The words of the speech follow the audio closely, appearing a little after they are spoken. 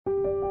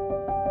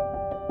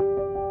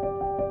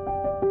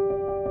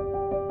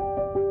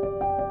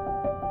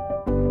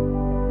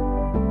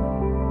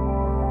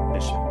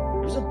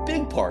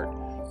part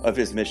of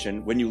his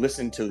mission when you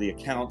listen to the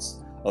accounts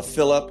of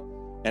Philip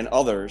and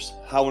others,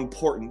 how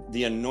important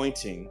the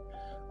anointing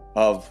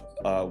of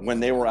when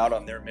they were out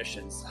on their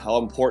missions, how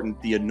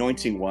important the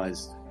anointing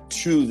was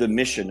to the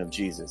mission of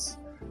Jesus,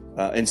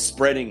 and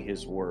spreading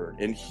his word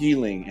and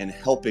healing and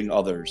helping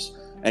others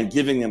and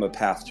giving them a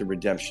path to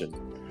redemption.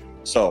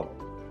 So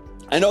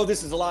I know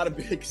this is a lot of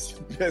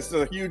it's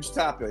a huge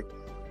topic,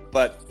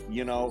 but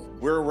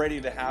we're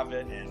ready to have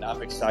it, and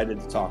I'm excited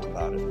to talk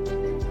about it.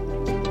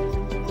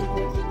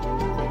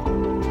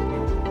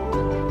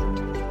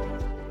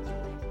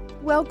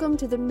 Welcome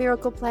to the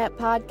Miracle Plant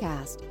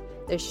Podcast,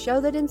 the show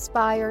that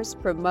inspires,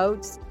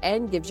 promotes,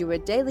 and gives you a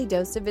daily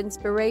dose of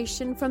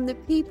inspiration from the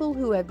people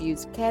who have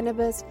used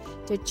cannabis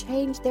to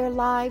change their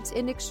lives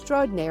in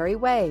extraordinary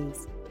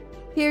ways.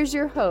 Here's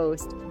your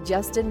host,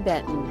 Justin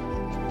Benton.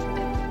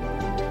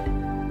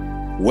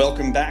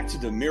 Welcome back to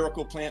the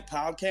Miracle Plant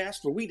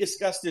Podcast, where we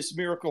discuss this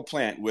miracle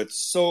plant with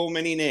so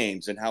many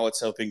names and how it's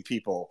helping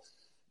people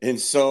in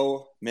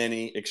so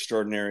many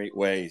extraordinary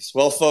ways.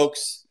 Well,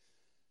 folks,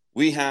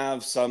 we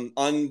have some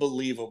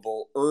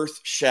unbelievable,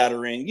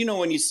 earth-shattering,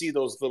 when you see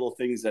those little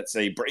things that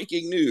say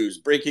breaking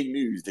news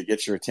to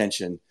get your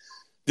attention.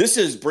 This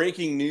is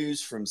breaking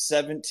news from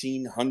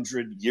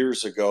 1,700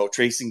 years ago,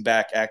 tracing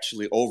back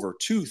actually over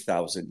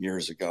 2,000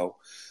 years ago.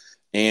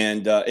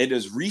 And it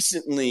has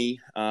recently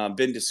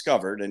been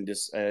discovered and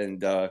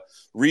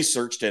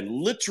researched and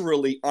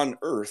literally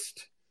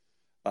unearthed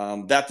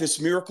that this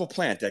miracle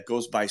plant that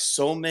goes by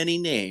so many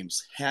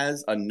names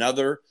has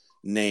another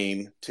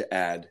name to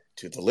add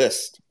to the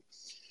list.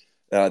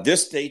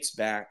 This dates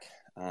back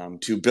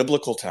to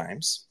biblical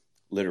times,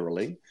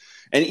 literally,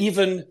 and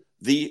even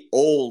the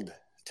Old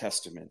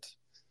Testament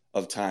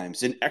of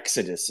times, in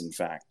Exodus, in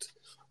fact,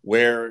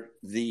 where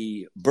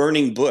the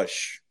burning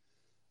bush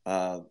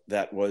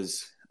that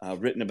was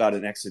written about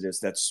in Exodus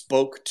that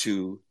spoke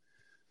to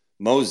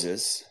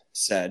Moses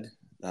said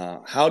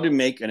how to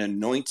make an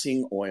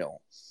anointing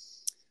oil.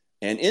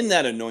 And in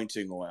that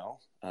anointing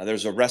oil,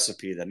 there's a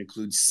recipe that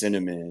includes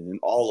cinnamon and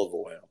olive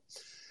oil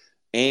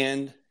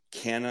and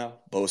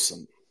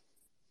cannabosum,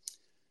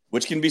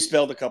 which can be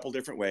spelled a couple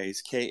different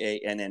ways,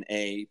 K-A-N-N-A-B-O-S-E-M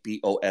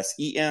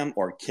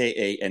or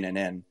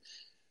K-A-N-N-N-B-O-S-M.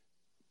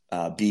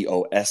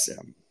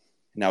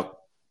 Now,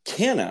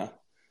 canna,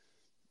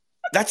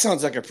 that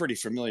sounds like a pretty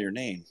familiar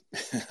name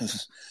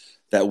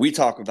that we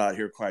talk about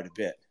here quite a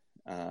bit.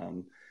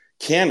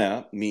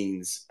 Canna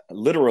means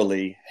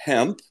literally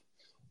hemp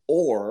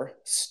or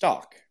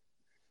stalk.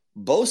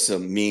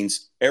 Bosum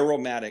means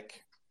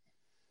aromatic.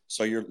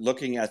 So you're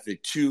looking at the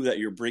two that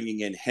you're bringing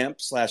in,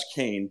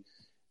 hemp/cane,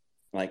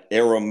 like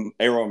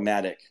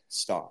aromatic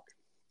stalk.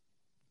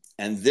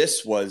 And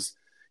this was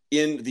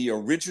in the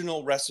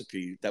original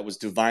recipe that was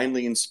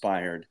divinely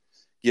inspired,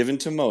 given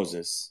to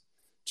Moses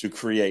to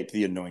create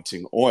the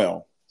anointing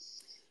oil.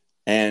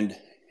 And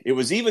it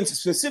was even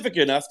specific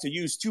enough to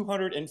use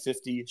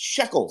 250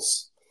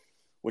 shekels,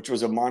 which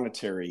was a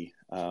monetary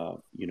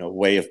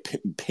way of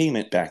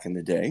payment back in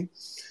the day.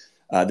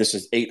 This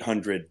is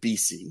 800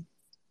 BC.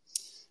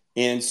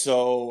 And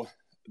so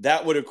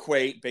that would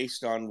equate,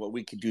 based on what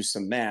we could do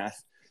some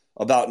math,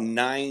 about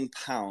 9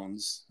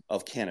 pounds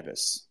of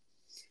cannabis.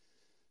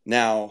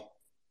 Now,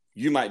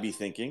 you might be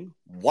thinking,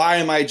 why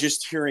am I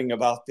just hearing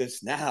about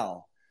this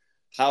now?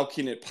 How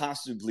can it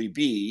possibly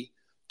be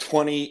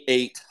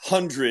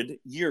 2,800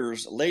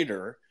 years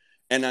later,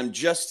 and I'm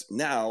just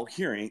now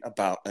hearing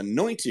about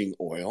anointing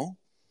oil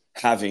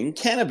having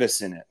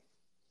cannabis in it?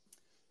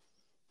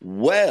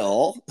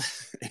 Well,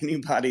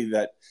 anybody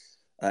that,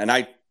 and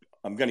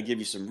I'm going to give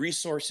you some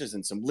resources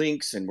and some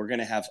links, and we're going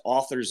to have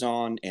authors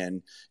on,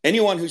 and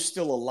anyone who's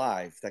still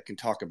alive that can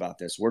talk about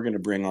this, we're going to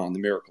bring on the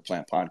Miracle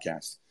Plant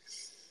Podcast.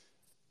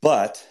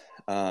 But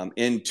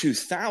in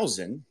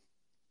 2,000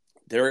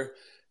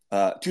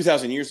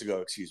 years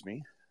ago,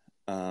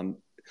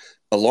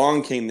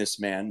 along came this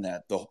man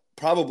that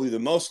probably the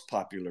most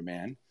popular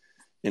man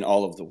in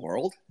all of the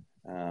world,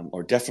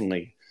 or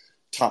definitely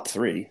top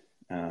three,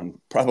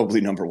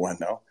 probably number one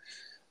though.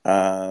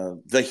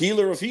 The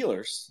healer of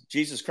healers,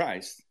 Jesus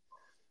Christ,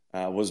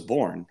 was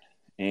born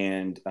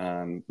and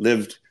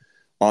lived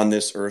on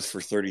this earth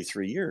for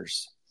 33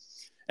 years.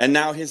 And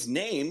now his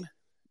name,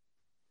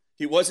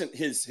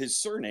 his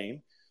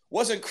surname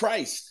wasn't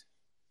Christ.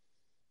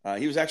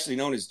 He was actually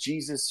known as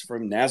Jesus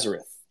from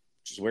Nazareth,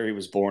 which is where he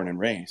was born and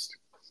raised.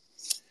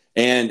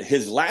 And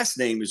his last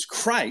name is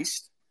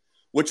Christ,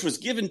 which was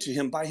given to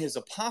him by his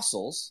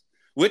apostles,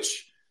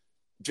 which,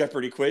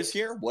 Jeopardy quiz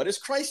here, what does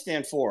Christ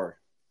stand for?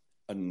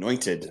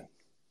 Anointed.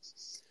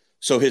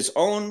 So his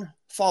own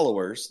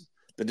followers,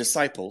 the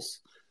disciples,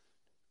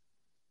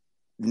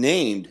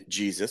 named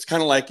Jesus,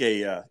 kind of like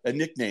a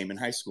nickname in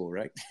high school,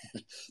 right?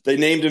 They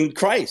named him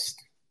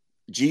Christ,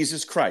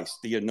 Jesus Christ,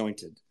 the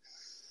anointed.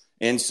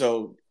 And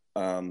so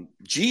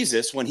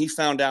Jesus, when he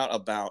found out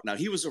about, now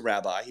he was a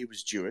rabbi, he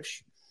was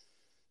Jewish,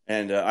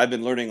 and I've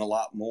been learning a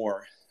lot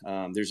more.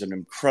 There's an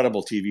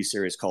incredible TV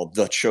series called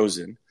The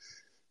Chosen,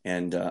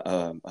 and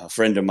a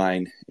friend of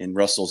mine in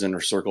Russell's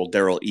inner circle,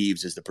 Daryl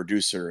Eves, is the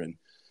producer, and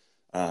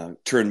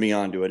turned me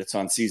on to it. It's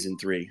on season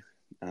 3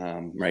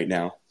 right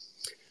now.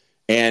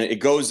 And it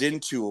goes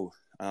into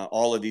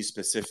all of these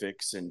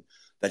specifics, and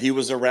that he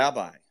was a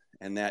rabbi,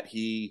 and that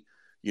he,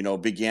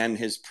 began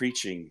his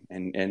preaching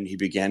and he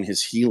began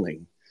his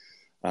healing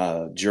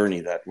journey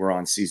that we're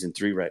on season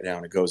 3 right now,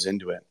 and it goes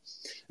into it.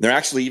 They're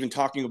actually even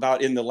talking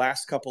about in the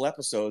last couple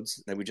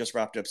episodes that we just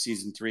wrapped up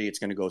season 3. It's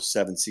going to go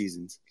 7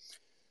 seasons.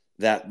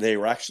 That they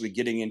were actually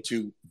getting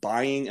into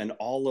buying an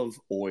olive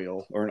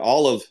oil or an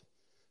olive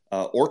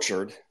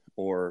orchard,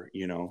 or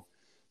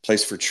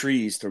place for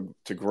trees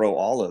to grow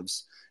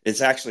olives.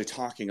 It's actually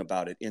talking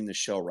about it in the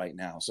show right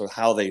now. So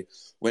how they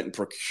went and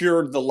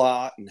procured the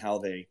lot, and how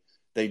they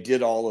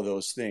did all of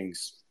those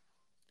things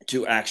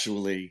to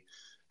actually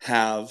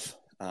have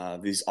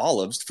these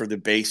olives for the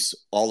base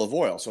olive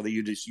oil. So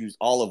they just use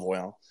olive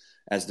oil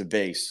as the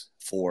base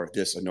for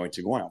this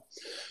anointing oil.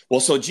 Well,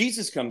 so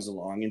Jesus comes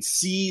along and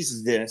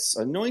sees this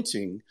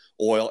anointing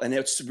oil, and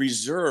it's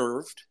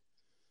reserved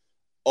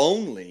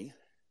only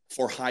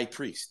for high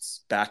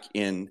priests back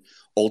in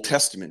Old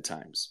Testament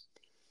times.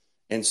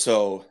 And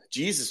so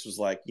Jesus was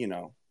like,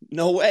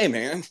 no way,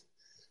 man.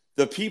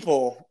 The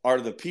people are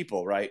the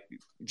people, right?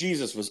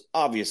 Jesus was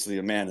obviously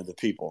a man of the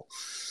people.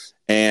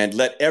 And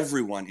let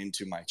everyone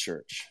into my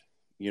church,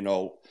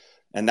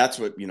 and that's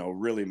what,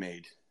 really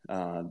made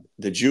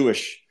the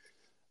Jewish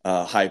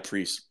high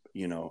priest,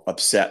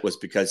 upset, was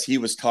because he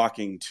was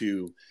talking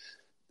to,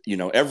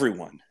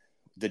 everyone,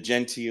 the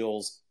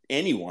Gentiles,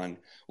 anyone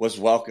was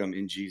welcome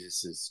in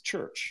Jesus's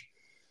church.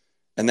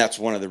 And that's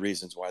one of the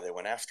reasons why they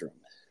went after him.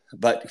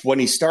 But when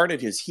he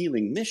started his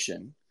healing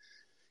mission,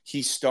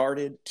 he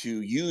started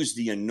to use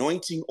the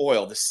anointing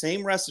oil, the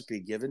same recipe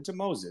given to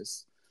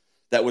Moses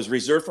that was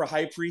reserved for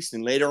high priests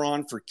and later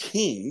on for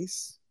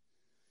kings.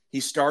 He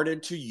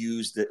started to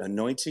use the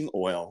anointing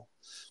oil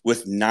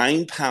with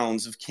 9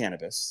 pounds of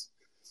cannabis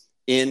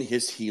in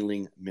his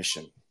healing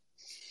mission.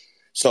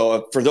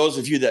 So for those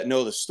of you that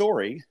know the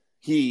story,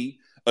 he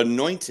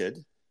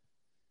anointed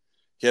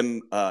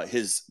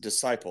his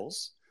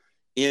disciples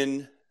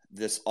in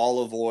this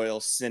olive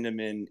oil,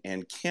 cinnamon,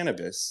 and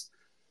cannabis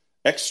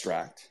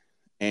extract.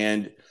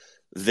 And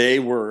they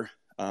were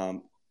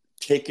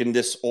taking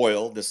this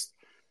oil,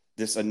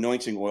 this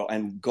anointing oil,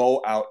 and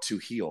go out to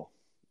heal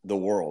the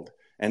world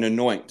and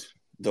anoint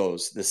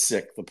those, the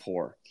sick, the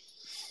poor.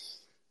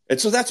 And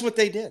so that's what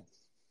they did.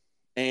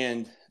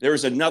 And there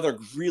was another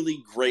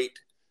really great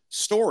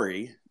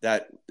story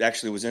that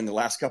actually was in the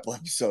last couple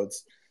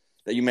episodes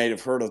that you may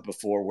have heard of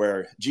before,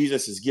 where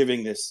Jesus is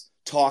giving this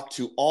talk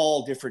to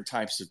all different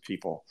types of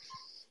people,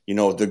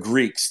 the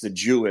Greeks, the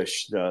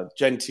Jewish, the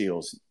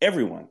Gentiles,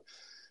 everyone.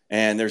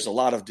 And there's a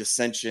lot of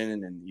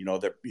dissension, and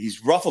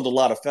he's ruffled a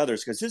lot of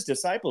feathers because his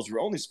disciples were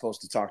only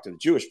supposed to talk to the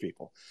Jewish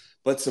people,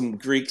 but some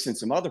Greeks and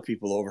some other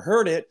people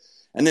overheard it.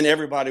 And then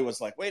everybody was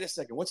like, wait a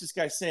second, what's this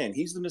guy saying?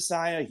 He's the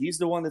Messiah. He's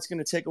the one that's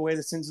going to take away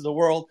the sins of the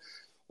world.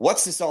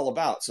 What's this all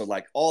about? So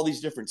all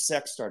these different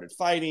sects started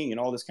fighting and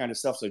all this kind of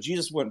stuff. So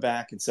Jesus went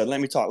back and said,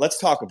 let's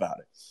talk about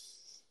it.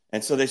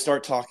 And so they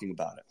start talking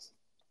about it.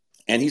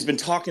 And he's been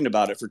talking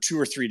about it for 2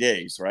 or 3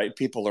 days, right?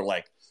 People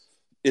are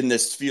in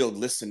this field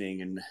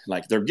listening, and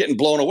they're getting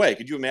blown away.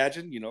 Could you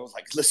imagine,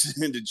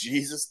 listening to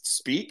Jesus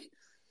speak?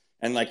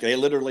 And they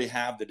literally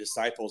have the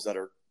disciples that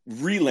are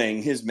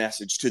relaying his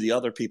message to the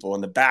other people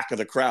in the back of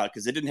the crowd,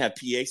 because they didn't have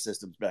PA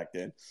systems back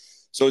then.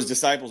 So his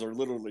disciples are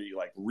literally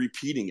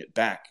repeating it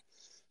back,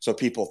 so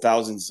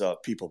thousands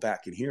of people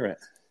back can hear it.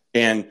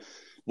 And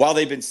while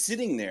they've been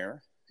sitting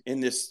there in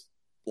this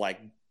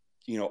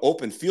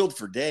open field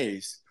for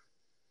days,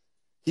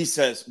 he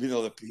says,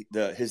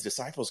 his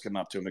disciples come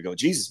up to him and go,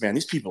 Jesus, man,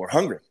 these people are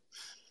hungry.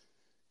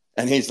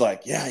 And he's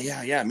like,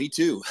 yeah, me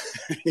too.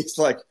 He's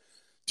like,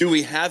 do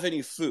we have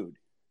any food?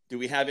 Do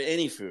we have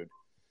any food?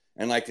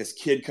 And this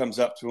kid comes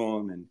up to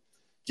him and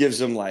gives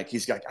him I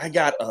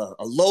got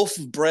a loaf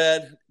of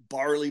bread,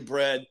 barley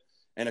bread,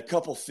 and a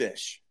couple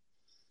fish.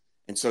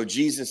 And so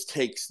Jesus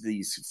takes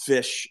these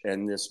fish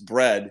and this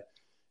bread,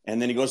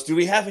 and then he goes, do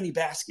we have any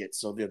baskets?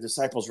 So the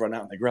disciples run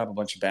out and they grab a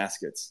bunch of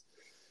baskets.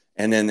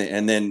 And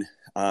then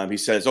he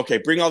says, okay,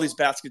 bring all these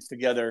baskets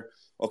together.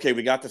 Okay,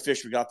 we got the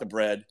fish, we got the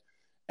bread.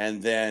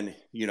 And then,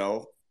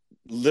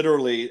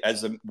 literally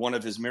as one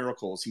of his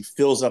miracles, he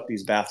fills up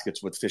these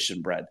baskets with fish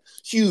and bread.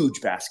 Huge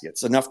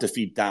baskets, enough to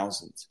feed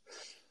thousands.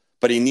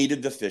 But he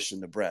needed the fish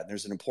and the bread.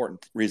 There's an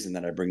important reason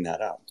that I bring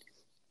that up.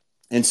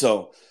 And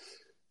so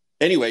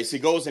anyways, he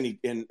goes and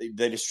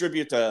they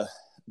distribute the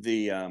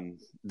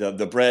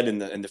bread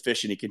and the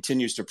fish, and he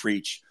continues to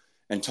preach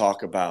and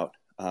talk about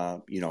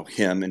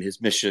him and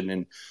his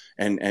mission,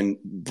 and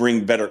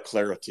bring better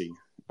clarity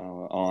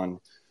on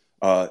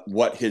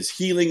what his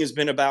healing has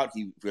been about.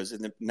 He was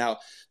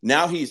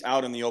now he's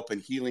out in the open,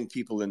 healing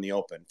people in the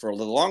open. For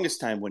the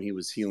longest time, when he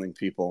was healing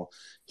people,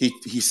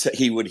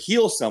 he would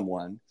heal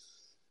someone,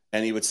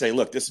 and he would say,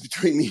 look, this is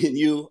between me and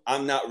you.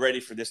 I'm not ready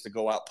for this to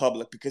go out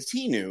public, because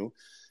he knew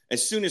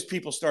as soon as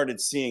people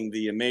started seeing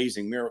the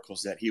amazing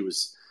miracles that he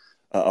was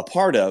a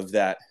part of,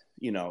 that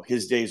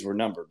his days were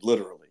numbered.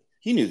 Literally,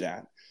 he knew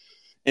that.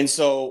 And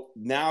so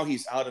now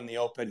he's out in the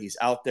open. He's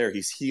out there.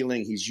 He's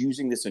healing. He's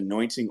using this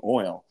anointing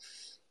oil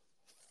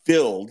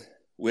filled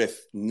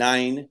with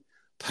 9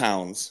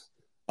 pounds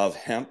of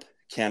hemp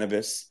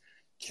cannabis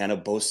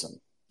cannabosum.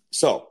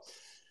 So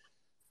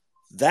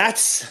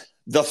that's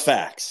the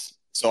facts.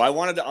 So I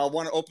want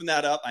to open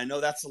that up. I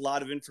know that's a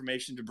lot of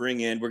information to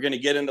bring in. We're going to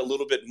get into a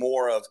little bit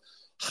more of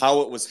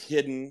how it was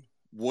hidden,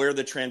 where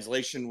the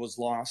translation was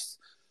lost,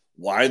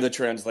 why the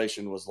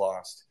translation was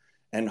lost,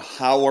 and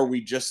how are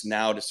we just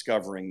now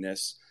discovering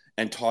this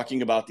and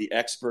talking about the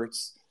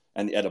experts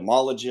and the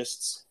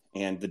etymologists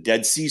and the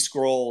Dead Sea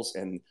Scrolls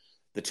and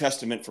the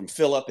Testament from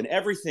Philip and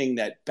everything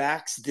that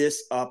backs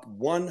this up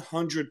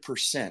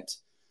 100%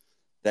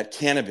 that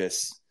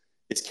cannabis,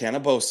 it's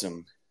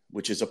cannabosum,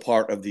 which is a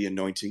part of the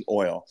anointing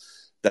oil,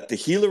 that the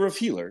healer of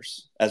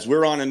healers, as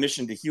we're on a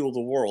mission to heal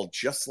the world,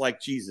 just like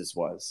Jesus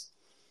was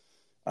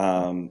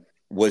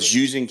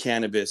using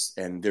cannabis.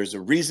 And there's a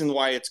reason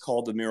why it's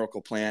called the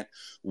miracle plant.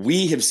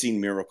 We have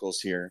seen miracles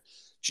here,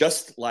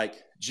 just like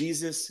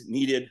Jesus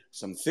needed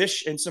some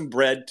fish and some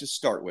bread to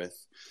start with.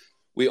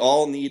 We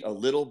all need a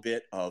little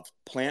bit of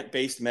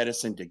plant-based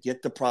medicine to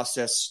get the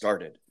process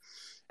started.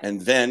 And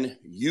then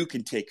you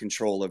can take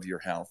control of your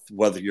health,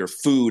 whether your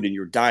food and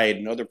your diet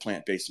and other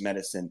plant-based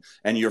medicine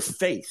and your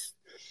faith.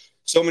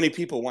 So many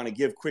people want to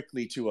give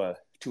quickly to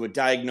a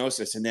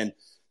diagnosis, and then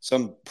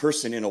some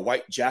person in a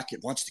white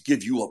jacket wants to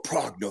give you a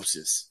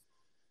prognosis.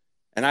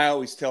 And I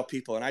always tell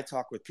people, and I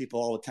talk with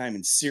people all the time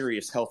in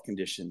serious health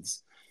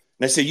conditions,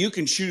 and I say, you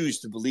can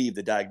choose to believe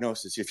the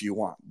diagnosis if you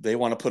want. They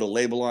want to put a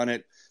label on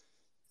it.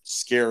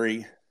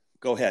 Scary.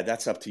 Go ahead.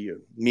 That's up to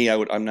you. Me,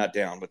 I'm not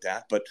down with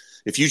that. But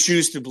if you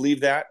choose to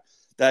believe that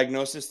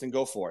diagnosis, then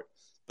go for it.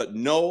 But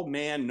no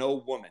man,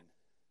 no woman,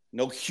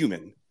 no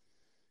human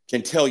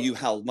can tell you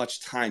how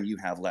much time you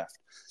have left.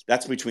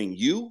 That's between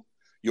you,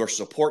 your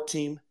support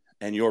team,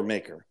 and your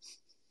maker.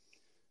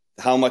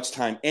 How much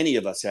time any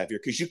of us have here,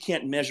 because you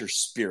can't measure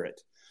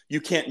spirit. You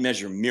can't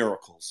measure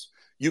miracles.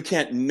 You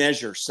can't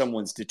measure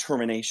someone's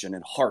determination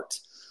and heart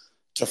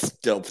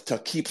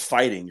to keep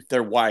fighting if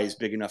their why is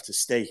big enough to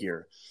stay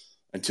here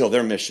until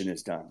their mission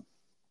is done.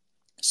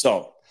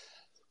 So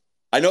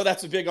I know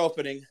that's a big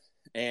opening,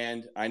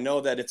 and I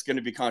know that it's going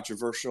to be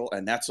controversial,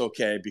 and that's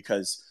okay,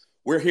 because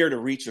we're here to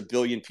reach 1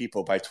 billion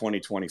people by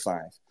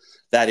 2025.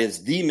 That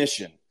is the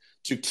mission,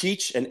 to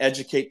teach and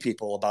educate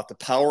people about the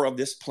power of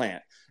this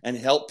plant and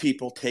help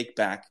people take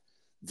back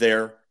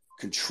their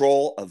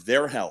control of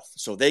their health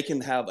so they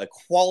can have a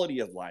quality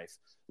of life,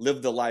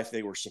 live the life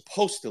they were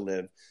supposed to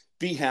live,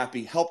 be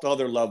happy, help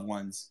other loved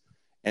ones,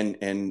 and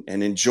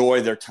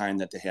enjoy their time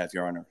that they have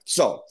here on earth.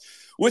 So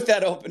with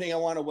that opening, I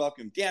want to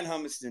welcome Dan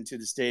Humiston to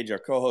the stage, our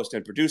co-host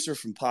and producer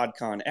from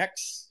PodCon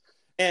X,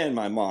 and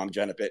my mom,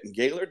 Jenna Benton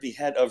Gaylord, the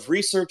head of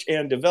research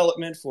and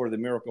development for the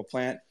Miracle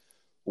Plant.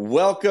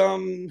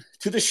 Welcome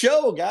to the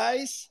show,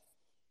 guys.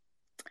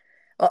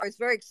 Well, I was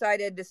very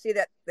excited to see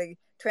that the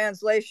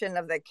translation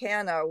of the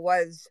canna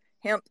was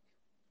hemp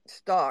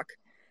stalk,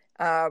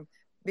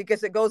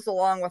 because it goes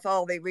along with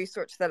all the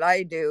research that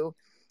I do,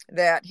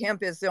 that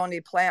hemp is the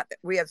only plant that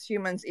we as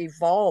humans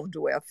evolved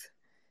with.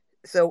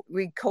 So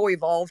we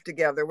co-evolved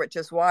together, which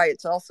is why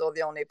it's also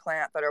the only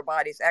plant that our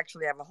bodies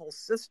actually have a whole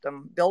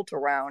system built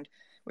around,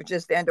 which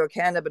is the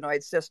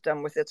endocannabinoid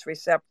system with its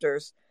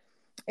receptors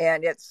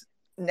and its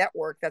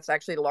network that's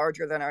actually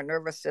larger than our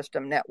nervous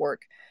system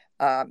network.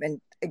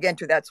 And again,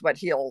 that's what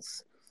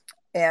heals.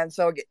 And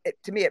so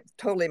to me, it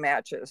totally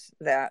matches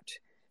that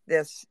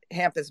this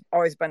hemp has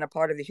always been a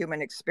part of the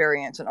human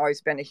experience and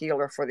always been a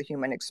healer for the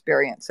human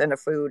experience and the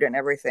food and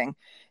everything.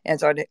 And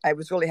so I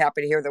was really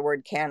happy to hear the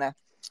word canna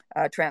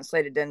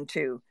translated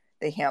into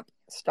the hemp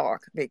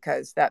stalk,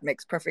 because that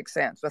makes perfect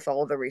sense with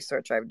all the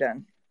research I've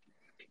done.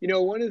 You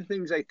know, one of the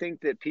things I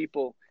think that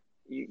people,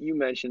 you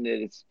mentioned that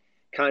it's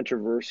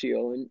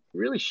controversial, and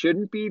really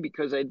shouldn't be,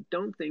 because I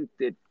don't think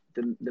that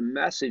the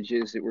message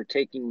is that we're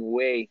taking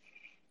away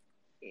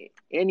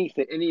any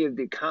of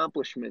the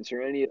accomplishments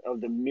or any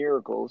of the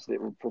miracles that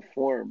were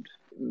performed,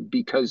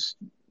 because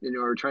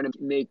we're trying to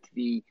make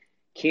the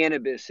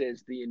cannabis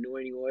as the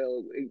anointing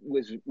oil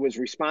was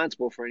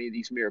responsible for any of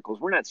these miracles.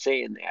 We're not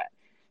saying that.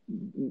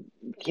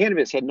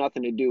 Cannabis had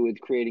nothing to do with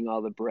creating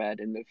all the bread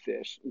and the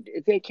fish.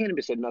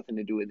 Cannabis had nothing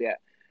to do with that.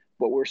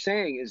 What we're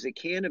saying is that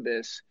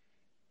cannabis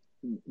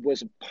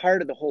was a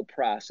part of the whole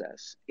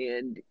process,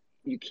 and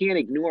you can't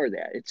ignore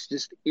that. It's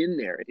just in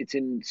there. It's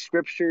in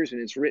scriptures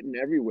and it's written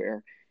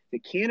everywhere. The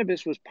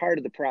cannabis was part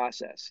of the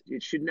process.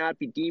 It should not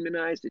be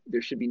demonized.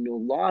 There should be no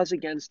laws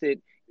against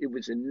it. It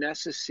was a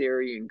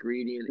necessary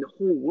ingredient in the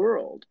whole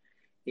world.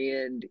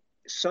 And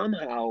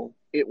somehow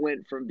it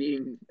went from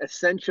being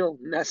essential,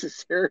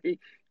 necessary,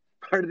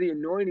 part of the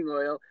anointing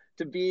oil,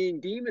 to being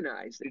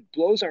demonized. It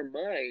blows our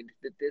mind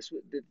that this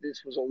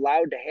was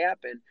allowed to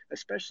happen,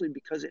 especially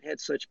because it had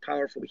such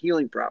powerful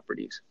healing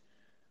properties.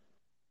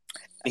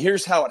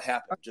 Here's how it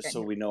happened, just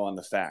so we know on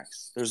the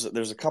facts.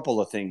 There's a couple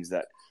of things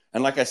that,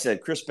 and like I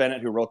said, Chris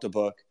Bennett, who wrote the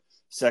book,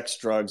 Sex,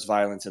 Drugs,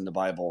 Violence in the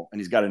Bible,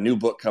 and he's got a new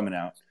book coming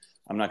out.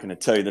 I'm not going to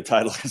tell you the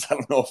title because I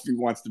don't know if he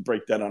wants to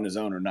break that on his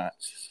own or not.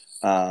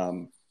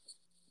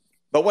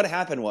 But what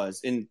happened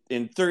was in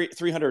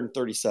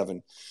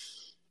 337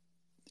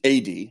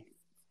 AD,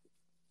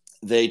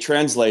 they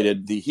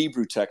translated the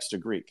Hebrew text to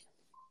Greek.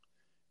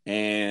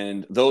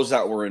 And those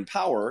that were in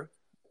power,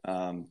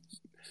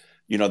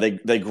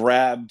 they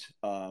grabbed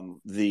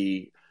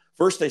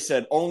first they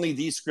said only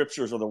these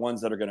scriptures are the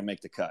ones that are going to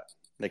make the cut.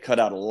 They cut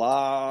out a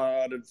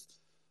lot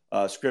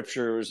of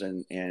scriptures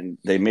and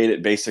they made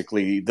it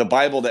basically the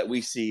Bible that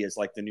we see is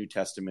like the New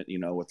Testament,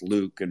 with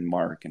Luke and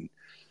Mark and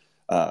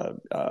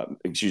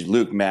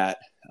Luke, Matt,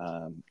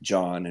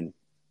 John, and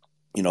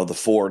the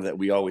four that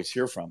we always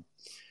hear from.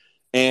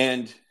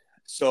 And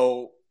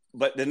so,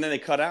 but then they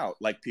cut out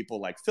like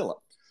people like Philip,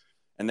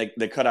 and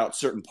they cut out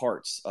certain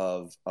parts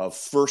of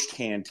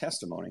firsthand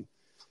testimony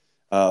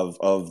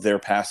of their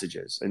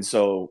passages. And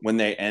so when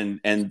they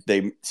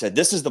said,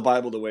 this is the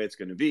Bible the way it's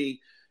going to be,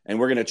 and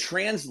we're going to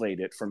translate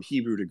it from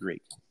Hebrew to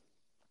Greek.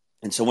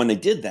 And so when they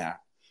did that,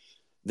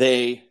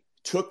 they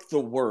took the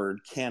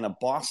word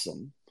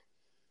cannabosum,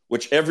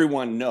 which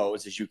everyone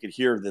knows, as you could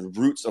hear the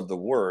roots of the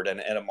word, and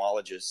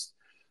etymologists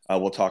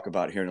we'll talk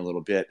about here in a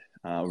little bit,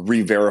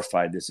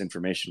 re-verified this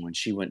information when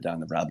she went down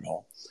the rabbit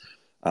hole.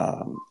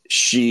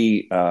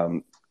 She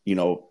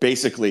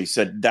basically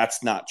said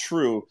that's not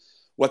true.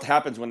 What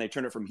happens when they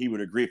turn it from Hebrew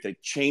to Greek? They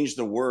change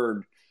the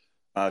word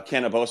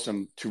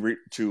cannabosum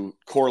to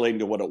correlating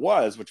to what it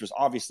was, which was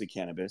obviously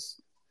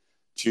cannabis,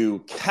 to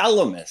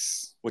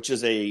calamus, which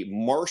is a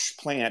marsh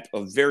plant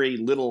of very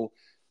little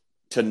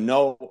to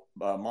no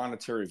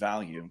monetary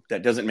value.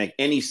 That doesn't make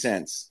any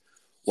sense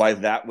why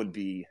that would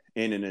be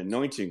in an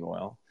anointing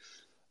oil.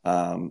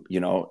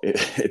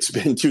 It's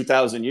been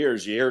 2,000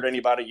 years. You heard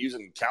anybody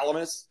using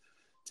calamus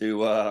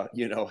to,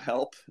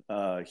 help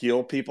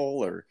heal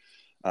people or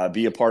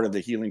be a part of the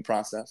healing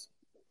process?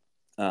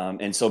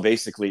 And so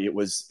basically it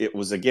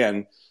was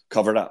again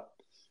covered up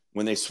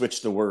when they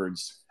switched the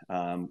words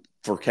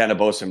for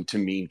cannabosum to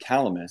mean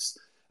calamus,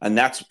 and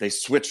they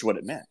switched what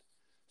it meant.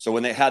 So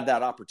when they had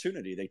that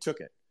opportunity, they took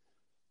it.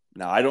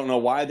 Now, I don't know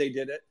why they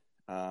did it.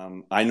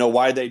 I know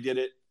why they did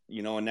it,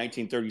 in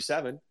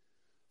 1937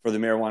 for the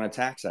Marijuana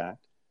Tax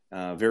Act,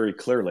 very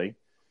clearly.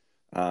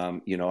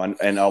 And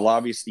a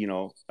lobbyist,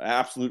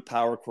 absolute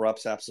power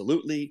corrupts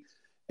absolutely.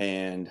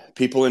 And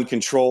people in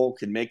control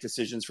can make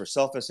decisions for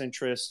selfish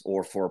interest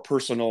or for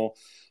personal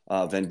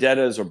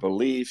vendettas or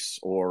beliefs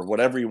or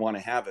whatever you want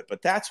to have it.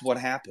 But that's what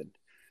happened.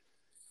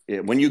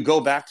 When you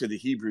go back to the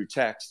Hebrew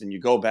text and you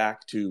go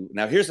back to,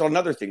 now here's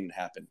another thing that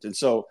happened. And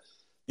so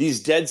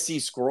these Dead Sea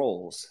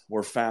Scrolls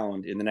were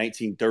found in the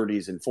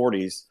 1930s and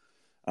 40s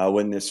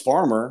when this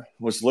farmer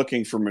was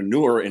looking for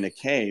manure in a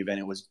cave, and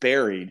it was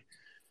buried,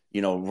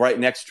 right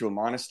next to a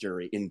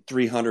monastery in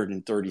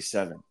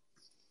 337.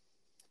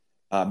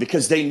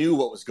 Because they knew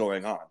what was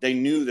going on. They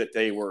knew that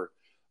they were,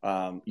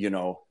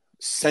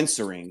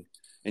 censoring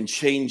and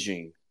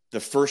changing the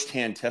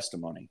firsthand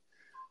testimony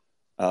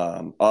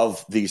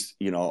of these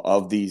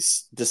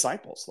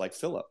disciples like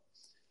Philip.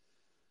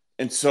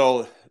 And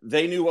so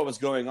they knew what was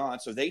going on.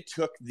 So they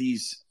took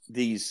these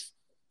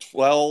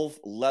 12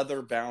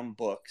 leather-bound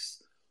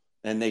books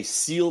and they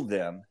sealed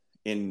them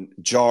in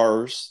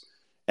jars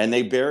and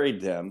they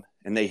buried them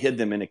and they hid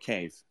them in a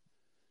cave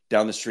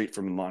down the street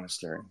from a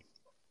monastery.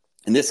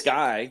 And this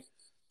guy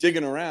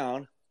digging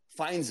around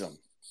finds them.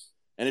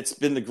 And it's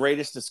been the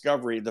greatest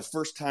discovery. The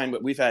first time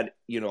that we've had,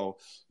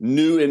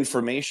 new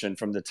information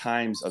from the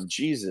times of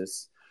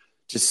Jesus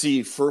to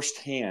see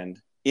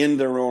firsthand in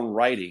their own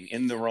writing,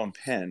 in their own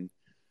pen,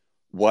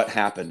 what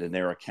happened in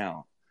their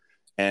account.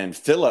 And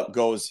Philip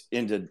goes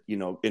into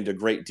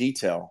great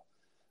detail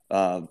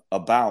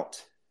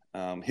about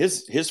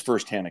his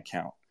firsthand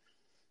account.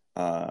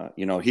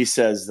 He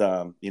says,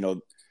 the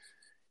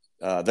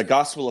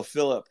Gospel of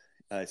Philip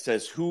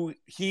says,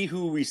 he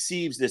who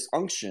receives this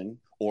unction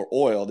or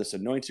oil, this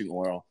anointing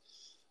oil,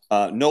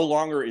 no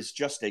longer is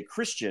just a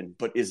Christian,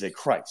 but is a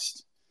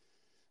Christ.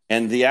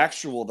 And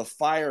the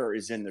fire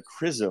is in the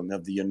chrism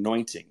of the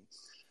anointing.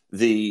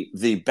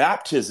 The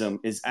baptism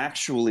is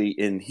actually,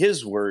 in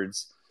his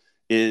words,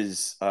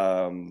 is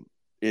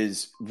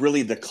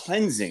really the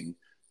cleansing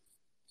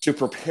to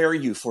prepare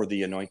you for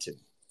the anointing.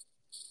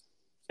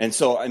 And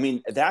so,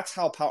 that's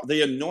how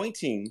the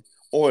anointing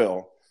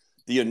oil,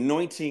 the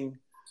anointing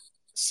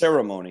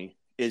ceremony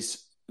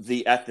is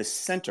at the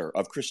center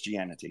of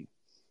Christianity,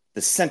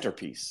 the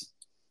centerpiece.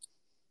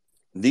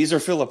 These are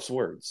Philip's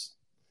words.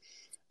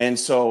 And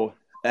so,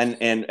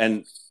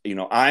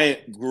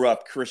 I grew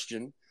up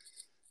Christian,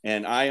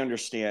 and I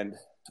understand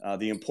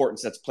the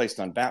importance that's placed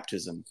on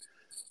baptism.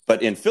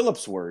 But in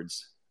Philip's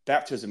words,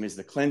 baptism is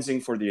the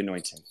cleansing for the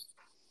anointing.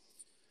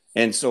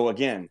 And so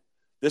again,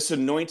 this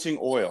anointing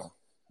oil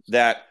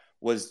that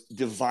was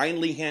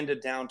divinely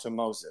handed down to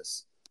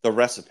Moses, the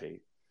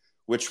recipe,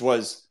 which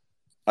was,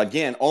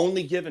 again,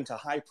 only given to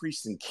high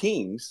priests and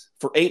kings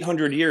for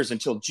 800 years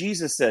until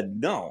Jesus said,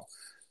 no,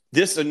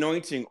 this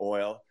anointing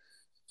oil,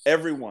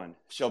 everyone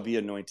shall be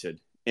anointed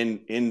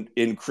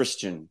in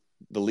Christian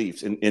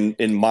beliefs,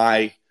 in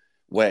my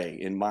way,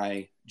 in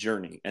my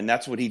journey. And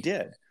that's what he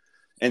did.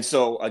 And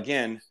so,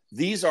 again,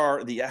 these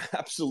are the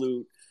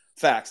absolute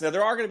facts. Now,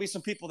 there are going to be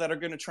some people that are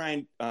going to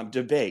try and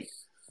debate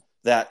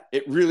that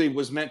it really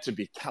was meant to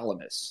be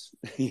calamus,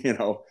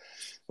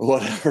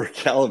 whatever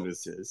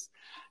calamus is.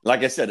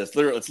 Like I said,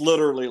 it's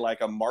literally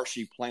like a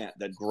marshy plant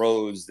that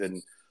grows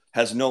and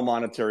has no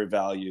monetary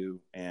value,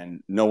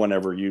 and no one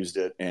ever used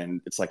it.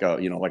 And it's like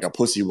like a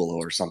pussy willow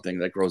or something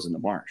that grows in the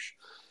marsh.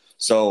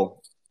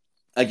 So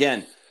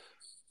again,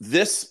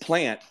 this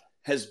plant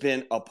has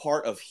been a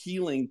part of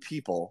healing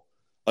people,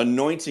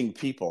 anointing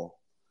people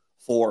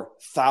for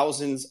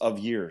thousands of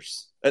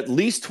years, at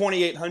least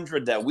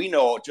 2,800 that we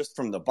know just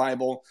from the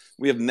Bible.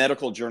 We have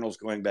medical journals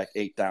going back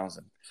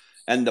 8,000.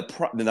 And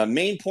the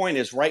main point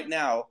is right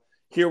now,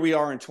 here we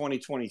are in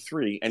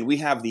 2023, and we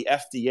have the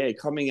FDA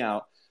coming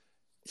out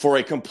for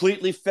a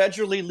completely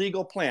federally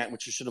legal plant,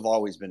 which should have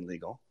always been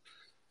legal,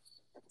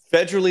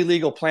 federally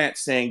legal plant,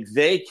 saying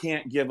they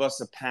can't give us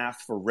a path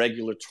for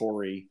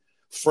regulatory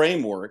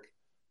framework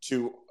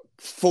to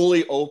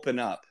fully open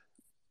up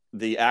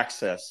the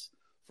access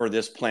for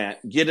this plant,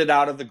 get it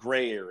out of the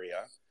gray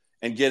area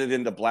and get it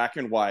into black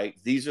and white.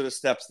 These are the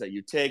steps that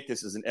you take.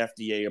 This is an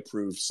FDA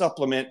approved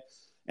supplement.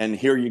 And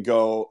here you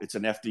go. It's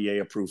an FDA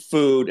approved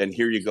food. And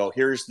here you go.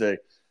 Here's the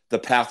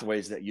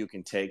pathways that you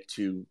can take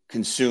to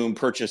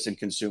purchase and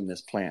consume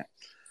this plant.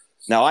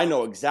 Now, I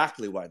know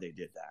exactly why they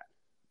did that.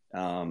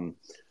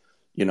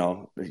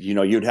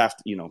 You'd have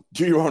to,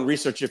 do your own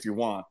research if you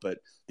want, but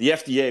the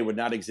FDA would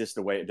not exist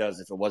the way it does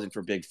if it wasn't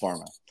for Big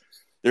Pharma.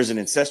 There's an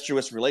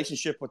incestuous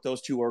relationship with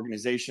those two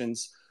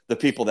organizations. The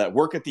people that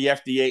work at the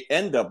FDA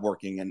end up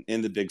working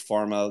in the Big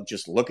Pharma.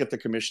 Just look at the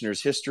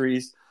commissioners'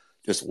 histories.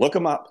 Just look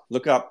them up.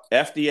 Look up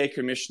FDA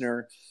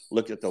commissioner,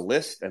 look at the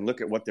list, and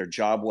look at what their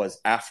job was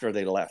after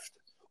they left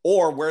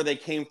or where they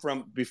came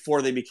from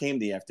before they became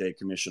the FDA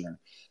commissioner.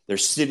 They're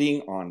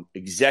sitting on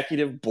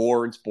executive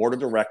board of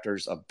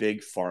directors of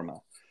Big Pharma.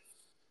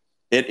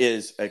 It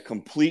is a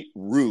complete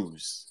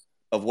ruse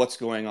of what's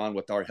going on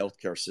with our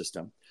healthcare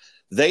system.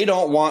 They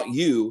don't want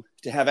you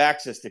to have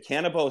access to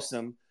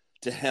cannabosum,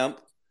 to hemp,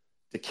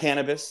 to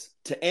cannabis,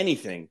 to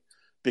anything,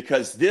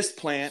 because this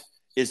plant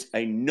is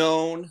a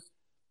known,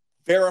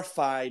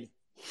 verified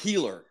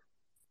healer.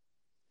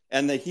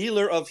 And the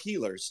healer of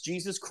healers,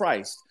 Jesus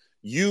Christ,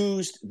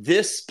 used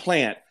this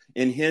plant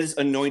in his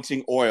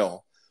anointing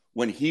oil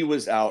when he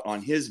was out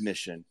on his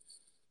mission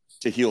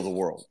to heal the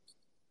world.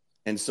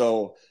 And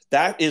so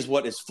that is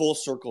what is full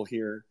circle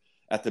here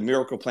at the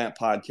Miracle Plant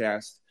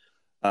Podcast.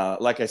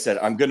 Like I said,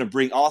 I'm going to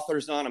bring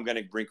authors on. I'm going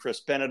to bring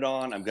Chris Bennett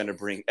on. I'm going to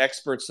bring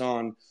experts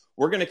on.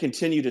 We're going to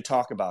continue to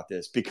talk about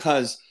this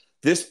because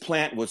this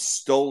plant was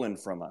stolen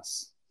from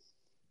us.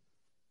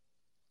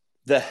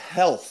 The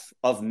health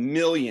of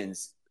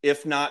millions,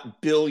 if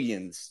not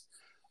billions,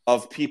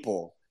 of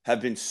people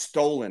have been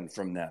stolen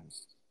from them.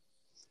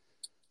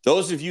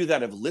 Those of you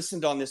that have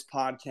listened on this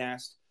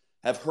podcast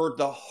have heard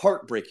the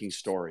heartbreaking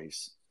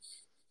stories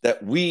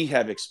that we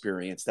have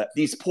experienced, that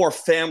these poor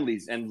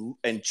families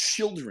and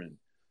children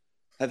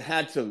have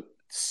had to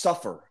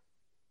suffer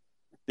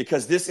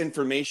because this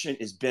information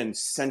has been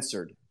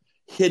censored,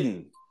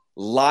 hidden,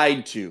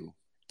 lied to,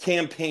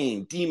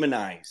 campaigned,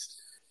 demonized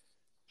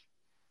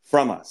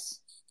from us.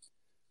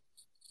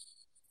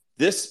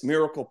 This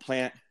miracle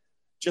plant,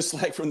 just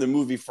like from the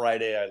movie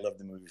Friday, I love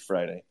the movie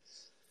Friday,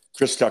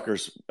 Chris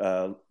Tucker's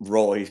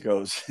role, he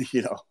goes,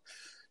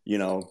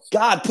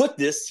 God put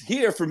this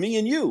here for me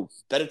and you.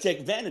 Better take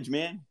advantage,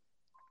 man.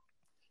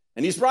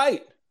 And he's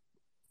right.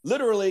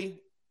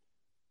 Literally,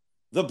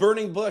 the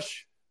burning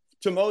bush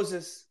to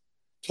Moses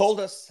told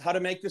us how to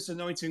make this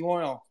anointing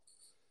oil.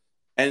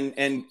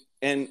 And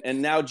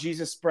now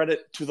Jesus spread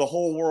it to the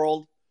whole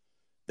world.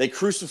 They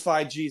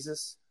crucified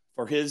Jesus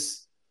for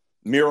his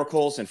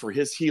miracles and for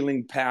his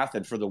healing path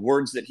and for the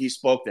words that he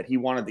spoke, that he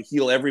wanted to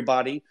heal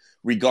everybody,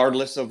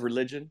 regardless of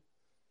religion.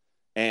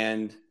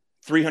 And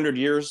 300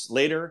 years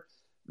later,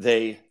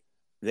 they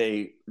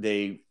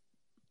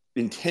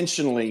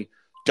intentionally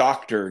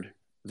doctored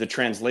the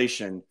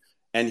translation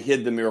and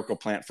hid the miracle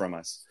plant from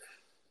us.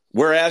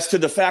 Whereas to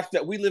the fact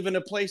that we live in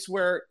a place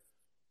where,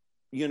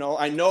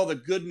 I know the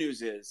good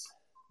news is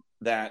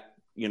that,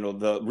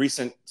 the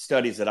recent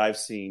studies that I've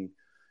seen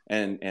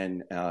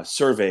and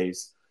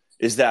surveys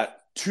is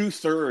that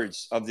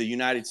 2/3 of the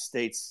United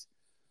States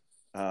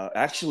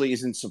actually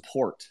is in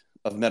support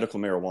of medical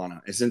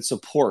marijuana, is in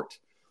support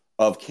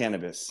of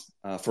cannabis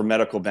for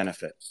medical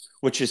benefit,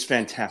 which is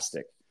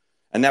fantastic.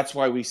 And that's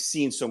why we've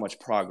seen so much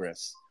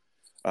progress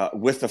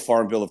with the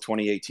Farm Bill of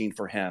 2018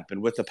 for hemp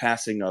and with the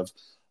passing of,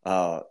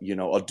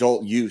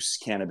 adult use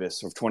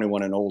cannabis of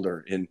 21 and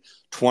older in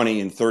 20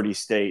 and 30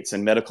 states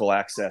and medical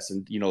access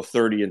in,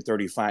 30 and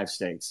 35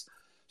 states.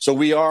 So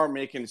we are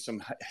making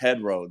some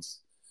headroads.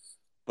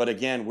 But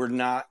again, we're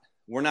not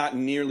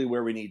nearly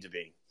where we need to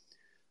be.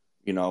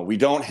 We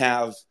don't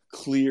have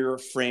clear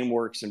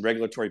frameworks and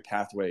regulatory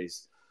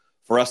pathways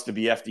for us to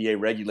be FDA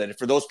regulated.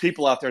 For those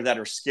people out there that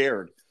are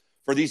scared,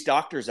 for these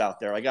doctors out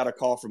there, I got a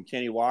call from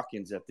Kenny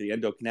Watkins at the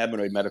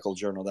Endocannabinoid Medical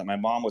Journal that my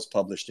mom was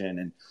published in,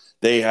 and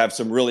they have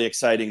some really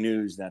exciting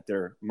news that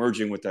they're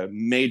merging with a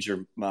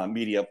major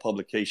media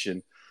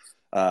publication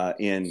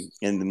in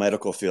the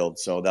medical field.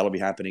 So that'll be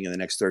happening in the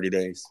next 30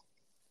 days.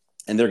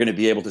 And they're going to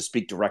be able to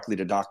speak directly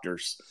to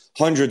doctors,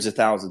 hundreds of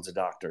thousands of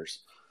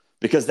doctors,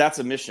 because that's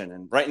a mission.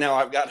 And right now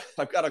I've got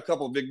a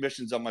couple of big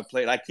missions on my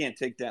plate. I can't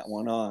take that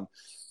one on,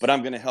 but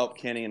I'm going to help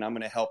Kenny, and I'm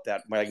going to help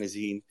that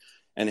magazine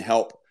and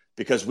help,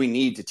 because we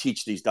need to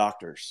teach these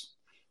doctors.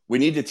 We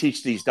need to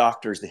teach these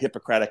doctors the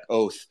Hippocratic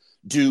Oath,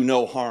 do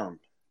no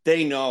harm.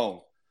 They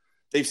know.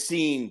 They've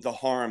seen the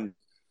harm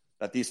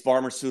that these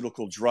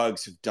pharmaceutical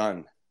drugs have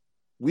done.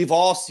 We've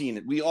all seen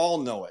it. We all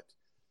know it.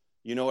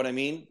 You know what I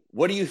mean?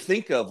 What do you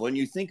think of when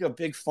you think of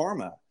big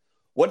pharma?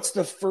 What's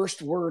the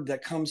first word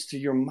that comes to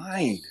your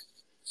mind?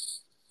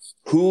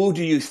 Who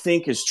do you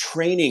think is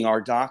training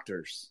our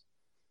doctors?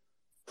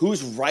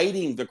 Who's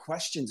writing the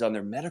questions on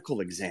their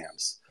medical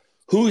exams?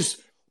 Who's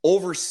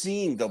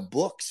overseeing the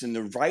books and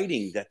the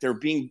writing that they're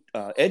being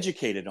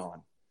educated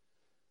on?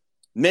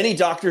 Many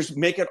doctors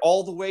make it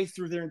all the way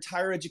through their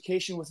entire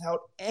education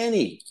without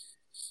any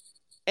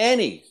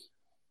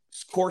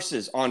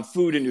courses on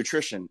food and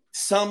nutrition.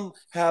 Some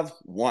have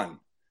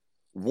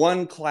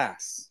one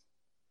class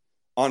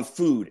on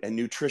food and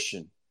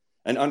nutrition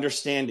and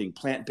understanding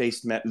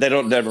plant-based They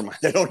don't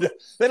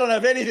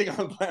have anything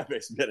on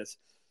plant-based medicine.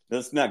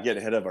 Let's not get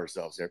ahead of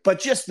ourselves here. But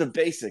just the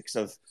basics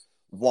of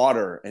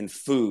water and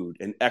food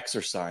and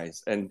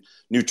exercise and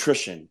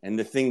nutrition and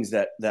the things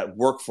that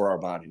work for our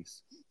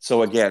bodies.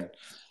 So again,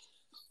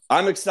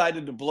 I'm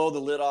excited to blow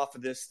the lid off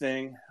of this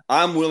thing.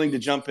 I'm willing to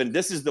jump in.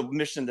 This is the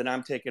mission that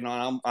I'm taking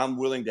on. I'm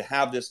willing to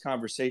have this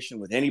conversation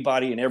with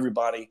anybody and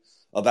everybody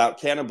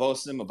about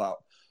cannabosum, about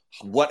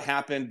what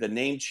happened, the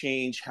name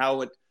change,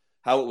 how it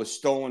was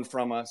stolen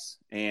from us.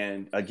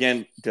 And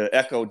again, to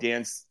echo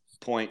Dan's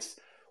points,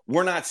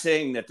 we're not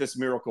saying that this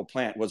miracle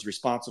plant was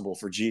responsible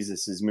for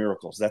Jesus's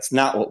miracles. That's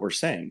not what we're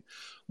saying.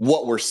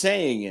 What we're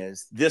saying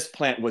is this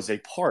plant was a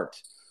part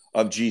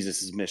of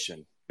Jesus's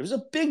mission. It was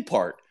a big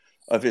part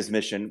of his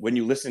mission. When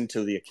you listen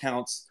to the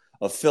accounts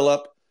of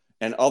Philip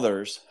and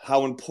others,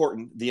 how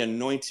important the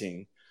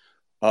anointing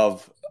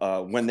of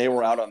when they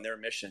were out on their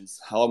missions,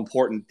 how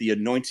important the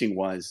anointing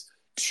was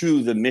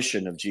to the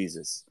mission of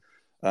Jesus,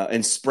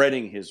 and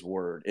spreading his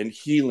word and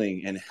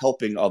healing and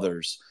helping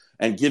others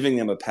and giving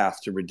them a path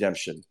to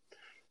redemption.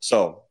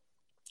 So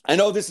I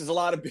know this is a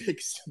lot of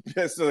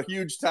it's a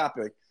huge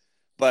topic,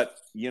 but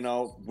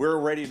we're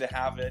ready to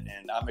have it,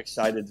 and I'm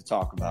excited to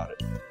talk about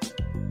it.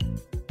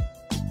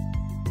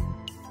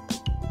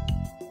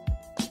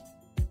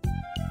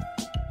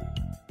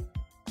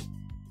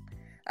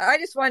 I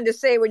just wanted to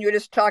say, when you were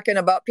just talking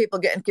about people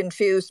getting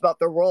confused about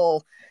the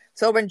role.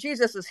 So when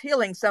Jesus is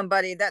healing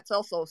somebody, that's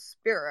also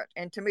spirit.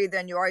 And to me,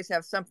 then you always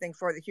have something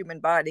for the human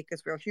body,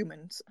 because we're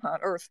humans on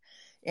earth.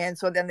 And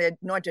so then the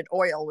anointed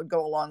oil would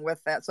go along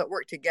with that. So it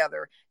worked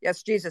together.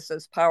 Yes,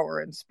 Jesus's power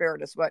and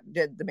spirit is what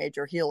did the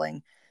major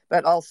healing,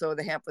 but also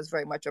the hemp was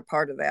very much a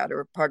part of that,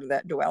 or part of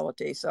that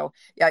duality. So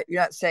yeah,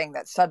 you're not saying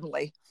that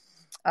suddenly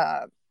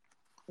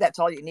that's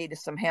all you need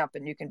is some hemp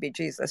and you can be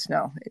Jesus.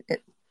 No,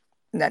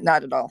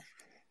 not at all.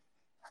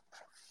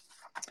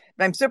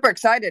 But I'm super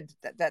excited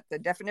that the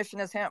definition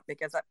is hemp,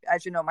 because,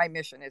 as you know, my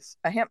mission is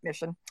a hemp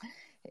mission.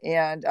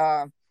 And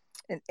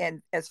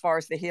as far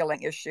as the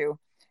healing issue,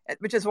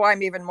 which is why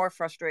I'm even more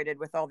frustrated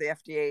with all the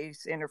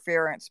FDA's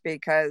interference,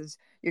 because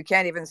you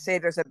can't even say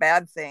there's a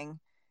bad thing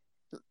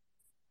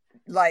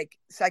like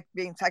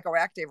being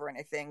psychoactive or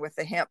anything with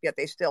the hemp, yet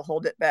they still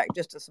hold it back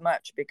just as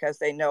much because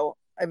they know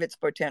of its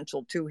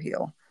potential to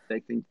heal. I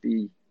think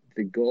the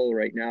goal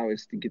right now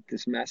is to get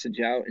this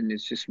message out, and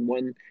it's just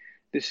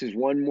this is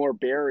one more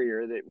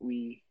barrier that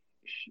we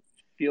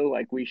feel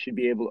like we should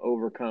be able to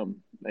overcome.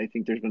 I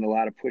think there's been a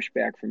lot of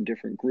pushback from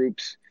different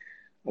groups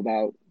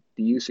about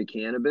the use of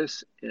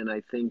cannabis. And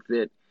I think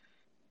that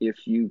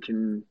if you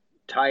can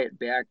tie it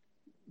back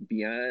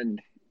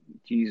beyond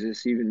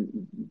Jesus,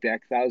 even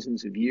back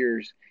thousands of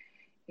years,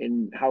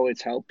 and how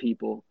it's helped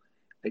people,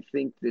 I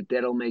think that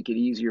that'll make it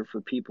easier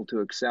for people to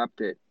accept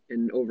it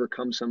and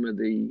overcome some of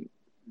the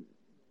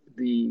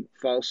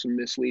false and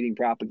misleading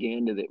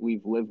propaganda that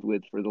we've lived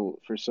with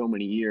for so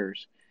many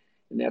years.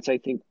 And that's, I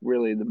think,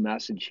 really the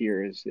message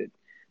here, is that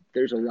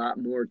there's a lot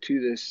more to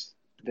this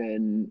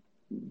than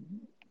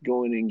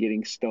going and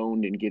getting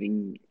stoned and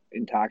getting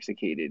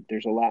intoxicated.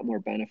 There's a lot more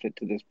benefit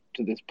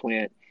to this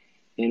plant,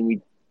 and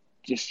we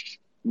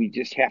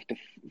just have to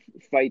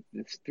fight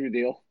this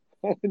through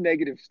all the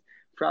negative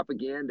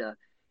propaganda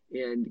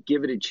and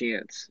give it a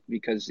chance,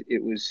 because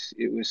it was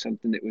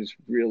something that was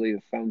really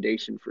the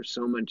foundation for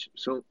so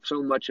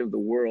much of the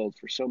world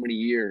for so many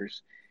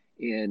years,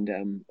 and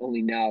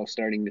only now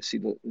starting to see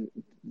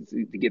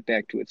to get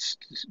back to its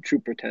true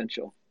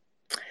potential.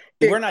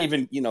 We're not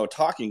even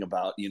talking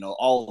about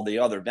all the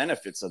other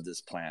benefits of this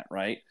plant,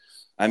 right?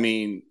 I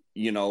mean,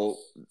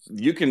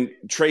 you can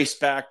trace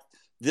back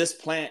this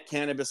plant,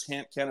 cannabis,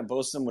 hemp,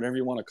 cannabosum, whatever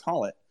you want to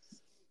call it.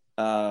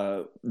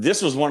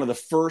 this was one of the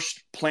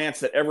first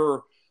plants that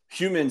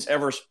humans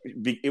ever,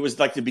 it was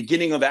like the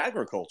beginning of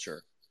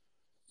agriculture.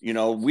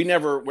 We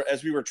never,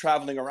 as we were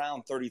traveling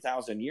around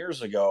 30,000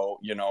 years ago,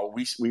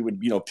 we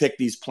would, pick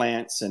these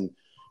plants, and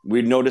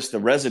we'd notice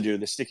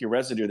the sticky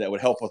residue that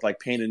would help with like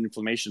pain and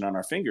inflammation on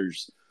our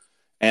fingers.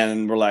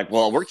 And we're like,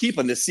 well, we're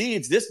keeping the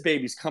seeds. This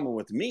baby's coming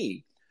with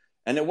me.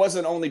 And it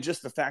wasn't only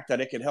just the fact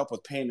that it could help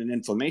with pain and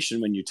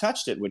inflammation when you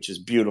touched it, which is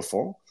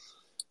beautiful,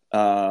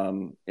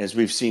 as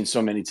we've seen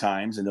so many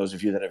times, and those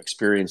of you that have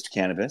experienced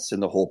cannabis in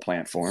the whole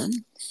plant form,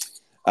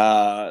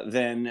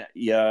 then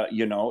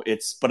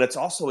it's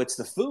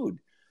the food,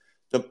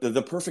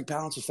 the perfect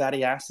balance of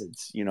fatty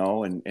acids,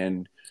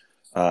 an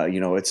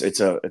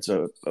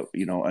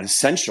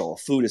essential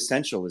food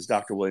essential, as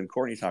Dr. William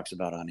Courtney talks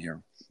about on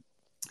here.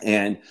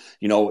 And,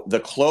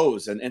 the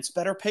clothes, and it's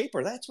better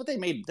paper. That's what they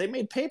made. They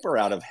made paper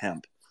out of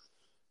hemp,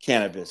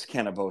 cannabis,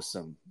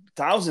 cannabosum,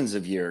 thousands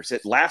of years.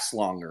 It lasts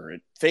longer.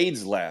 It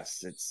fades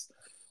less. It's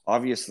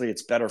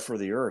better for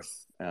the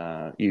earth.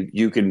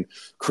 You can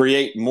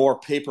create more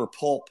paper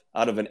pulp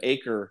out of an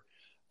acre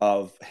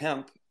of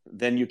hemp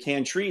than you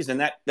can trees. And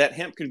that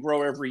hemp can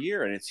grow every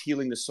year, and it's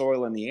healing the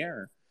soil and the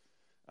air.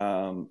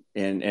 And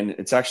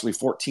it's actually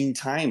 14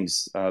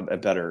 times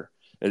better.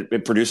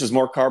 It produces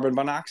more carbon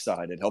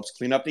monoxide. It helps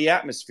clean up the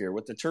atmosphere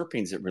with the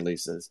terpenes it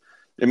releases.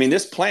 I mean,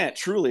 this plant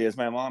truly, as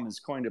my mom has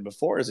coined it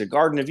before, is a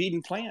Garden of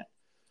Eden plant.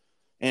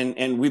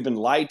 And we've been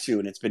lied to,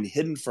 and it's been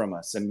hidden from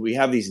us. And we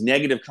have these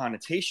negative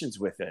connotations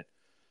with it.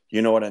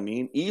 You know what I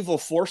mean? Evil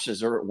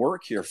forces are at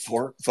work here,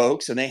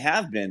 folks, and they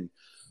have been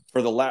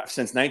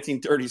since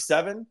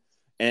 1937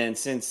 and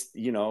since,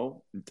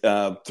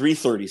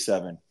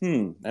 337.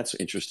 That's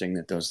interesting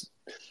that those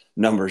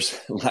numbers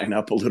line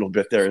up a little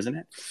bit there, isn't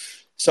it?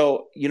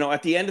 So,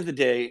 at the end of the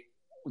day,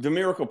 the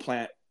miracle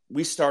plant,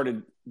 we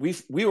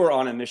were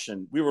on a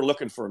mission. We were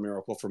looking for a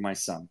miracle for my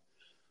son,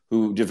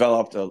 who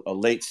developed a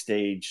late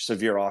stage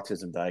severe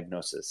autism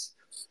diagnosis.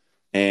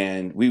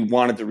 And we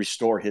wanted to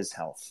restore his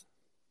health.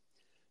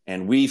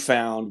 And we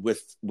found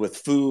with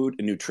food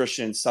and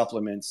nutrition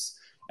supplements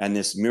and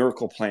this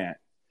miracle plant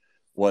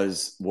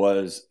was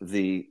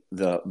we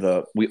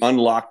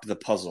unlocked the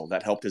puzzle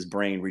that helped his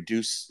brain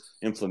reduce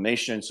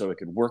inflammation so it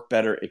could work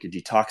better. It could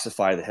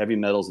detoxify the heavy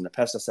metals and the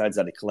pesticides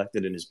that he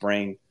collected in his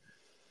brain.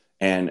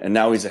 And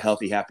now he's a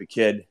healthy, happy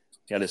kid.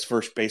 He had his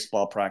first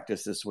baseball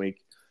practice this week.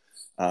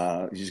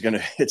 It's going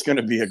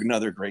to be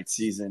another great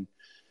season.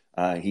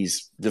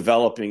 He's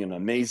developing an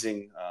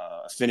amazing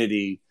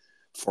affinity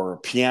for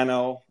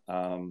piano.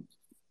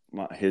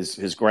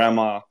 His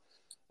grandma,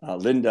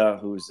 Linda,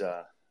 who's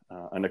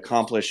an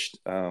accomplished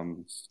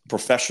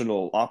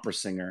professional opera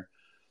singer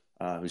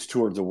who's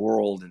toured the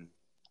world and,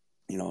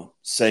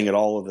 sang at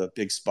all of the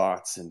big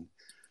spots and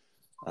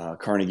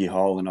Carnegie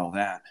Hall and all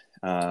that.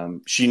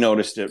 She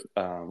noticed it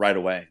right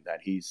away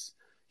that he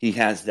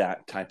has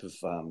that type of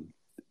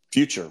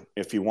future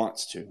if he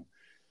wants to.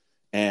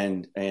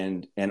 And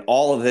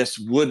all of this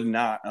would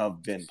not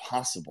have been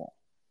possible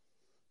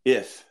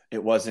if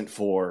it wasn't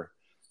for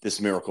this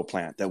miracle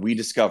plant that we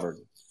discovered.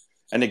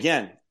 And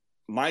again,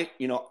 I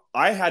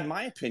had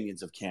my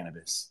opinions of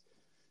cannabis.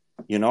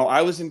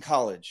 I was in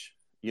college,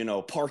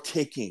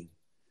 partaking,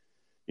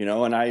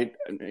 and I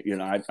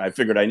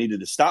figured I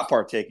needed to stop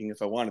partaking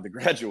if I wanted to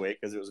graduate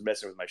because it was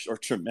messing with my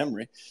short-term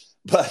memory.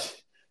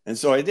 And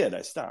so I did.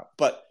 I stopped.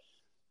 But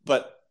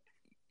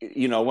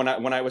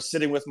when I was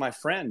sitting with my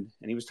friend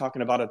and he was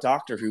talking about a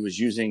doctor who was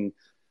using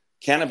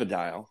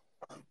cannabidiol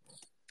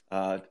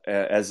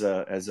as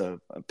a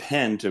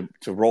pen to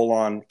roll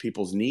on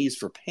people's knees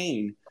for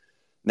pain,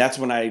 that's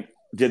when I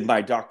did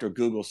my Dr.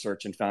 Google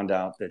search and found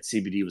out that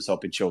CBD was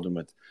helping children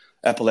with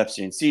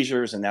epilepsy and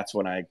seizures. And that's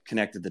when I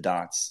connected the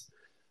dots.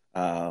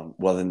 Well,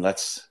 then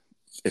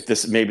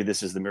maybe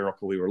this is the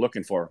miracle we were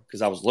looking for,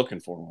 because I was looking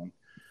for one,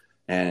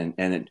 and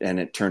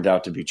it turned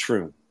out to be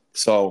true.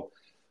 So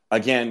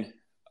again,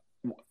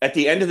 at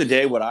the end of the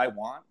day, what I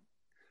want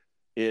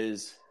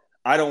is,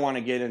 I don't want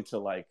to get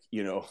into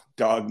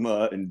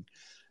dogma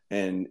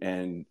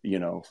and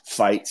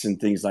fights and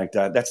things like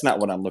that. That's not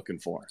what I'm looking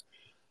for.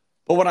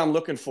 But what I'm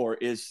looking for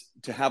is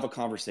to have a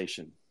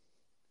conversation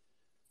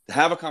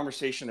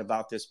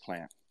about this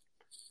plant.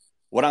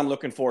 What I'm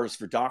looking for is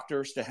for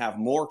doctors to have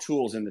more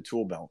tools in the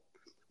tool belt.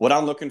 What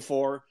I'm looking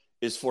for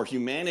is for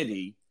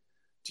humanity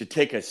to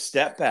take a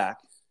step back,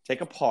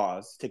 take a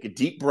pause, take a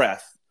deep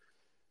breath,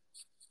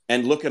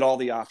 and look at all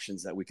the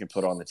options that we can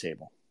put on the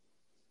table.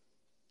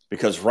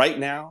 Because right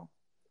now,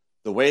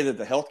 the way that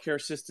the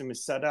healthcare system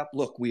is set up,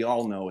 look, we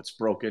all know it's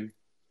broken,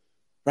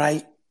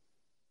 right?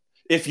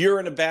 If you're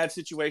in a bad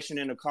situation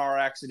in a car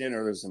accident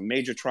or there's a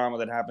major trauma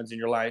that happens in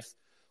your life,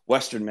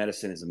 Western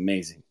medicine is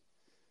amazing.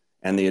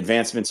 And the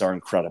advancements are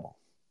incredible.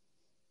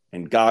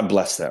 And God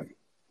bless them.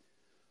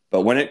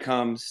 But when it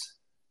comes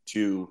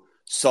to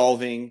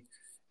solving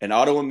an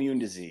autoimmune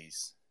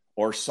disease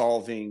or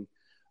solving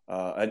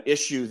an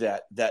issue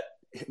that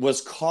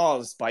was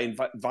caused by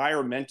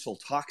environmental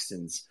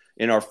toxins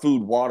in our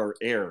food, water,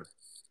 air,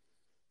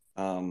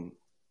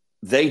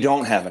 they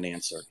don't have an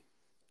answer.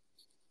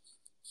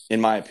 in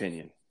my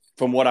opinion,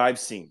 from what I've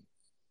seen,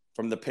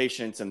 from the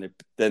patients and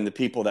the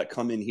people that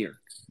come in here.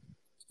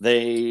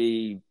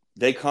 They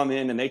come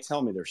in and they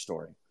tell me their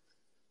story,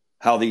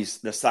 how the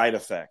side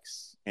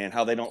effects and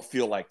how they don't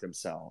feel like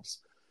themselves,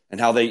 and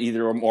how they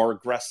either are more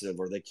aggressive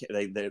or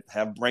they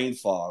have brain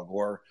fog,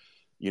 or,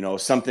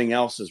 something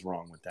else is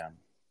wrong with them.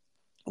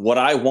 What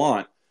I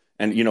want,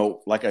 and,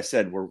 like I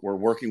said, we're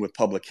working with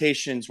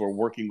publications, we're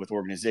working with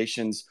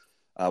organizations.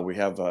 We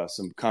have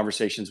some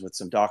conversations with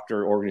some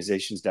doctor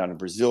organizations down in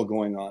Brazil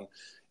going on,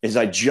 is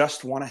I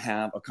just want to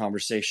have a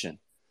conversation.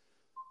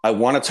 I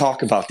want to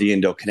talk about the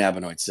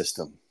endocannabinoid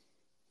system.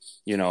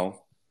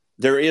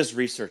 There is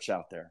research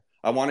out there.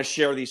 I want to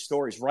share these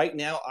stories. Right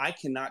now, I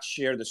cannot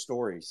share the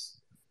stories.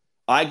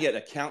 I get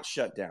accounts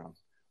shut down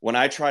when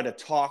I try to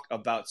talk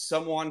about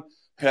someone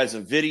who has a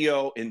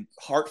video in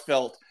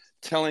heartfelt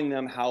telling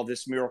them how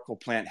this miracle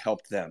plant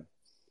helped them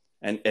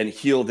and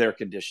heal their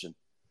condition.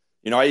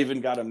 I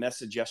even got a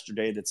message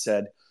yesterday that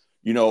said,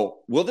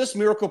 will this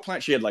miracle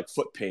plant, she had like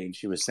foot pain,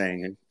 she was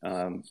saying,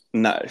 I'm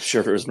not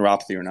sure if it was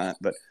neuropathy or not,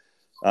 but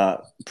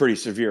pretty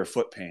severe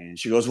foot pain. And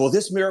she goes, will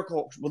this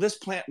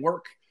plant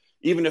work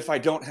even if I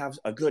don't have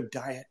a good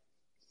diet?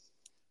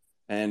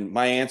 And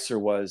my answer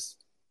was,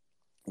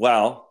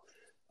 well,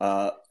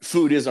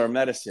 food is our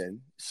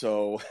medicine.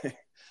 So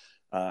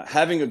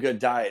having a good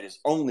diet is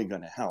only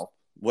going to help,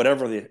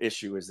 whatever the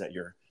issue is that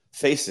you're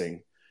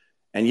facing.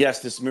 And yes,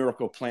 this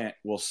miracle plant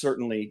will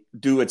certainly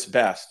do its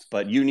best,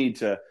 but you need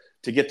to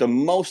get the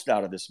most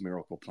out of this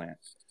miracle plant.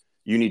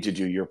 You need to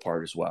do your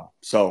part as well.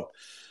 So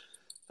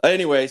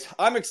anyways,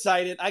 I'm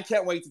excited. I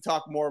can't wait to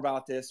talk more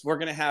about this. We're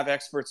going to have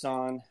experts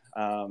on.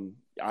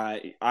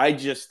 I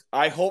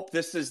hope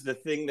this is the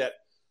thing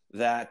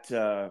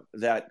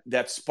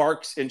that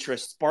sparks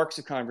interest, sparks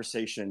a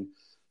conversation,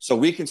 so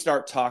we can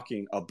start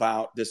talking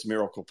about this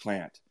miracle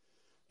plant.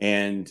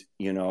 And,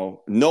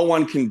 no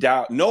one can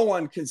doubt, no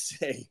one can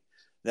say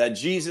that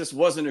Jesus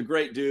wasn't a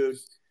great dude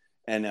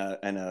and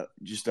on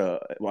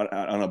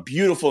a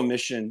beautiful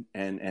mission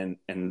and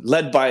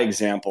led by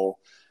example.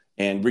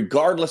 And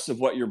regardless of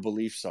what your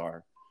beliefs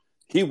are,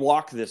 he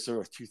walked this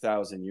earth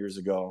 2,000 years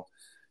ago.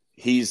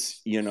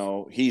 He's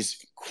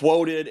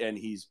quoted, and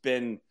he's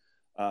been,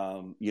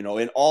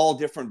 in all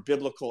different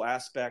biblical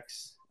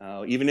aspects.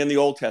 Even in the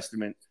Old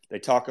Testament, they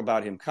talk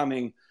about him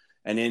coming,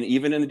 and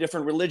even in the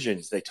different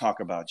religions, they talk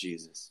about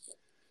Jesus.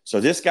 So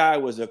this guy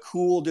was a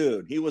cool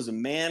dude. He was a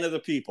man of the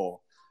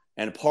people,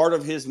 and part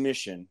of his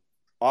mission,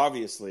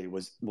 obviously,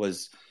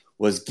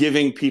 was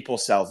giving people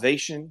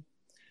salvation,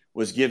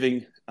 was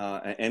giving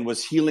and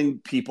was healing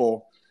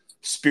people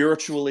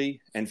spiritually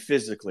and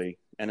physically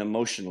and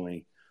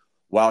emotionally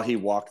while he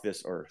walked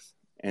this earth.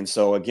 And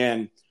so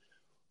again,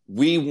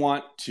 we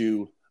want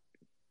to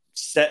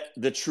set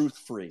the truth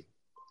free.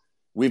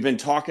 We've been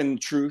talking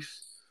truth.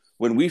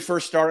 When we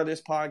first started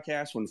this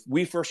podcast, when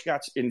we first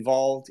got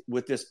involved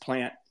with this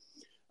plant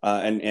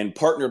and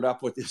partnered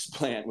up with this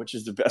plant, which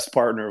is the best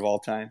partner of all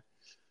time,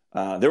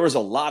 there was a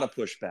lot of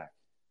pushback,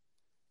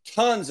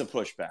 tons of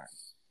pushback.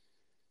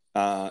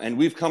 And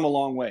we've come a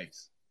long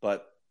ways.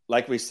 But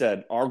like we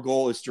said, our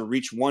goal is to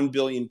reach 1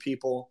 billion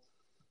people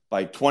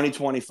by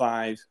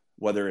 2025,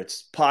 whether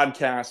it's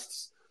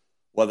podcasts,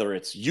 whether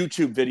it's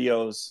YouTube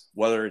videos,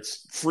 whether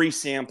it's free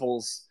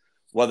samples,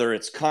 whether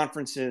it's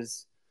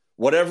conferences,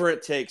 whatever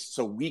it takes,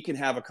 so we can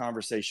have a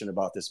conversation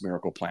about this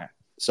miracle plant.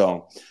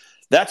 So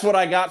that's what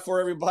I got for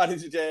everybody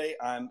today.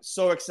 I'm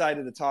so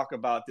excited to talk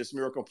about this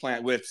miracle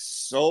plant with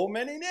so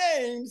many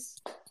names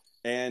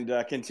and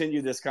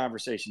continue this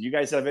conversation. You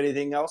guys have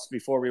anything else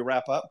before we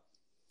wrap up?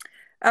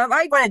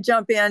 I want to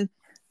jump in.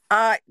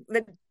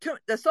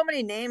 The so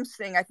many names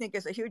thing, I think,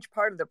 is a huge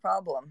part of the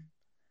problem,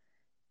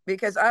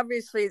 because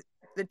obviously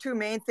the two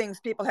main things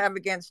people have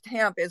against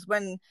hemp is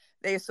when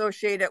they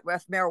associate it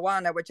with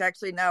marijuana, which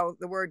actually now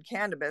the word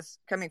cannabis,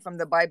 coming from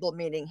the Bible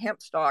meaning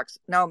hemp stalks,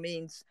 now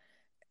means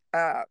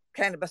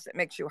cannabis that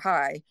makes you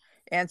high.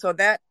 And so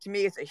that, to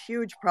me, is a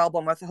huge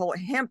problem with the whole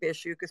hemp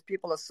issue, because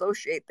people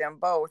associate them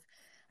both.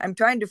 I'm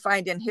trying to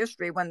find in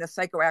history when the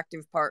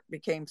psychoactive part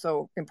became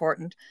so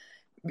important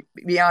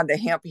beyond the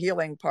hemp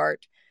healing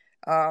part.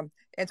 And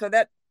so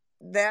that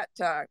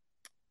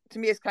to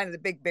me is kind of the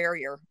big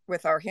barrier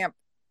with our hemp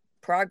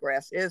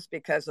progress, is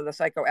because of the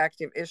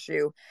psychoactive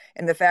issue,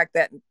 and the fact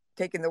that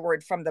taking the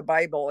word from the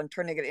Bible and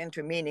turning it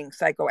into meaning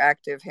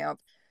psychoactive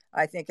hemp,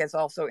 I think, has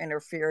also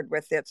interfered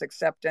with its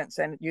acceptance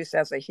and use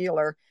as a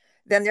healer.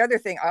 Then the other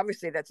thing,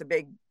 obviously, that's a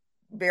big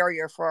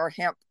barrier for our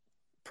hemp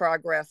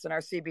progress and our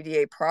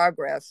CBDA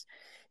progress,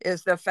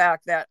 is the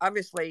fact that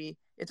obviously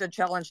it's a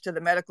challenge to the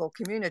medical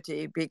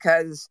community,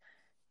 because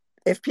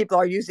if people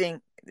are using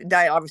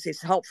diet, obviously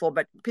it's helpful,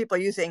 but people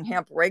using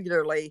hemp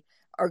regularly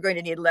are going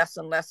to need less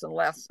and less and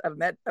less of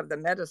the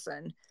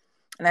medicine.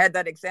 And I had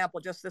that example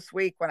just this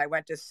week when I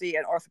went to see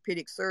an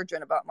orthopedic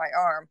surgeon about my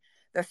arm.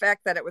 The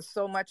fact that it was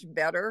so much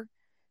better,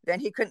 then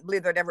he couldn't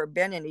believe there'd ever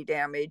been any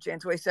damage.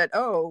 And so he said,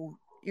 "Oh,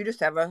 you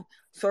just have a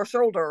sore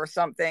shoulder or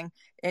something."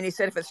 And he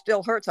said, "If it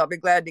still hurts, I'll be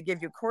glad to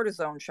give you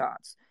cortisone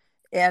shots."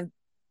 And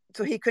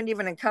so he couldn't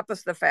even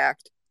encompass the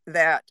fact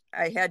that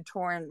I had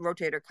torn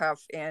rotator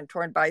cuff and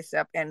torn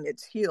bicep, and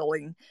it's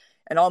healing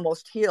and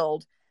almost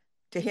healed.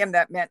 To him,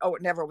 that meant,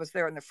 it never was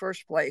there in the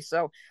first place.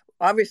 So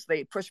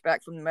obviously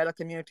pushback from the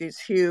medical community is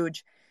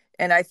huge.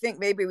 And I think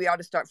maybe we ought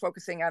to start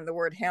focusing on the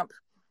word hemp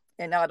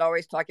and not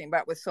always talking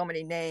about with so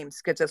many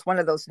names, because it's one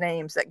of those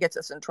names that gets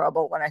us in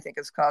trouble, and I think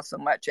it's caused so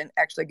much in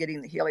actually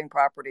getting the healing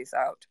properties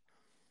out.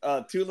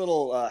 Two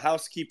little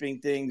housekeeping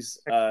things.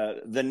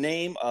 The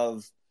name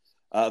of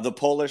the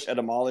Polish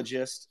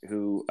etymologist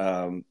who,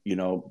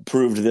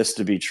 proved this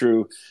to be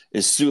true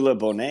is Sula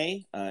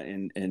Bonet,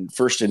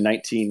 first in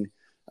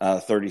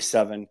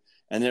 1937.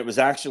 And it was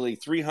actually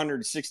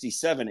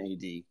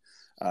 367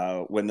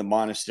 AD when the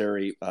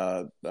monastery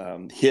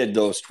hid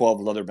those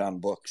 12 leather-bound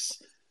books,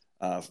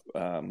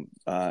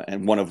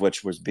 and one of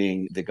which was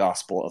being the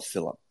Gospel of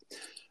Philip.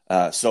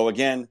 So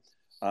again,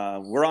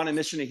 we're on a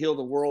mission to heal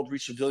the world,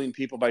 reach 1 billion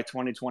people by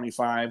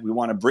 2025. We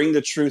want to bring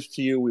the truth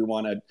to you. We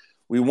want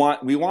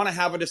to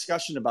have a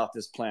discussion about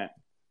this plant.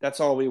 That's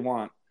all we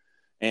want.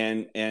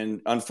 And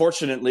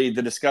unfortunately,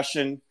 the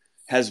discussion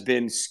has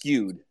been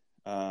skewed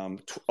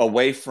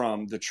away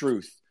from the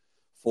truth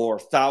for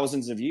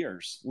thousands of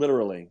years,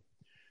 literally,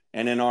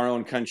 and in our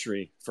own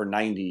country for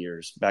 90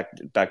 years, back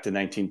to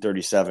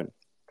 1937.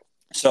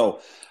 So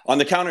on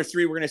the count of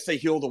three, we're going to say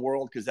heal the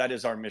world, because that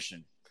is our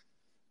mission.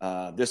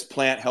 This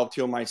plant helped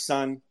heal my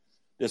son.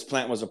 This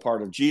plant was a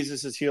part of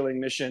Jesus's healing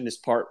mission. This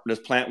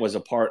plant was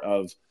a part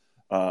of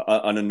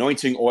an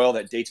anointing oil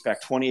that dates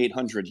back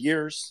 2,800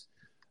 years.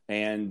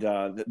 And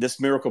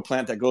this miracle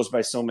plant that goes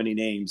by so many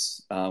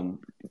names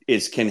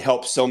can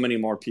help so many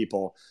more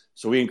people.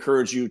 So we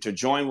encourage you to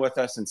join with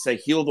us and say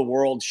heal the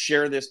world,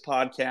 share this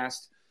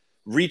podcast.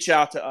 Reach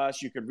out to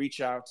us. You could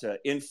reach out to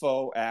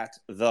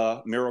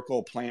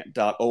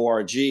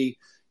info@themiracleplant.org.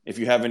 If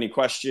you have any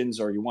questions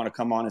or you want to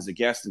come on as a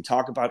guest and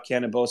talk about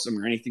cannabosum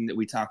or anything that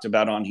we talked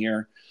about on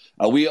here,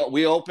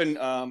 we open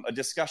a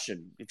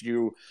discussion. If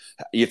you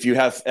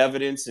have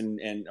evidence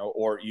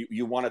or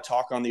you want to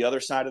talk on the other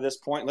side of this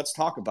point, let's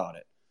talk about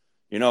it.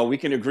 We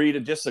can agree to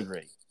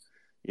disagree,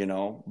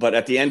 but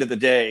at the end of the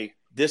day,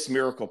 this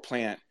miracle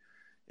plant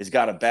has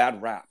got a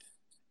bad rap,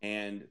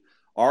 and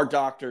our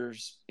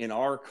doctors in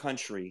our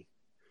country,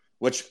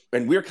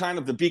 and we're kind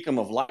of the beacon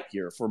of light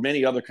here for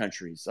many other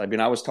countries. I mean,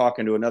 I was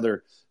talking to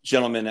another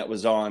gentleman that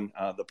was on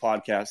the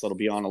podcast that'll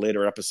be on a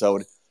later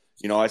episode.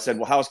 I said,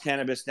 well, how's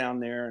cannabis down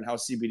there and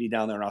how's CBD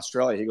down there in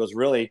Australia? He goes,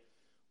 really,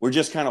 we're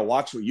just kind of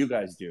watch what you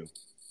guys do.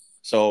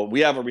 So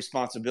we have a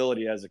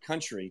responsibility as a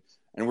country,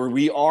 and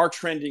we are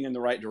trending in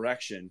the right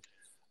direction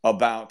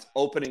about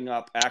opening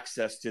up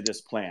access to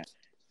this plant.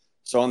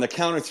 So on the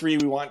count of three,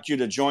 we want you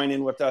to join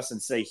in with us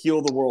and say,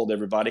 heal the world,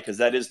 everybody, because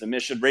that is the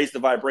mission. Raise the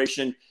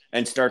vibration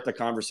and start the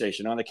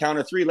conversation. On the count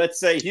of three, let's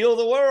say, heal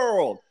the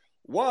world.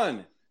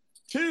 1,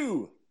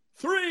 2,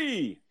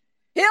 3.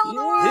 Heal the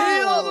world!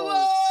 Heal the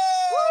world!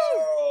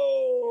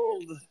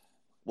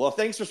 Well,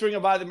 thanks for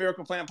swinging by the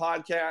Miracle Plant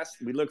Podcast.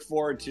 We look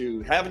forward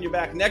to having you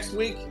back next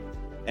week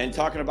and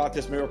talking about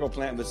this miracle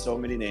plant with so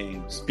many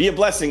names. Be a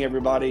blessing,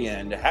 everybody,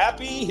 and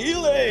happy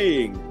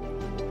healing!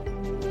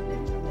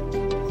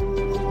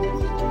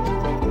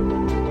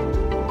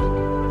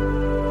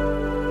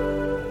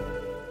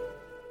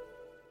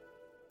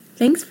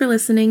 Thanks for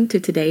listening to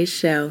today's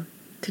show.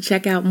 To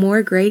check out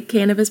more great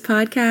cannabis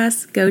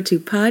podcasts, go to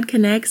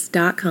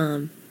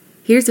podconnects.com.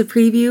 Here's a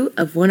preview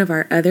of one of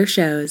our other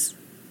shows.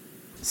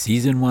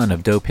 Season 1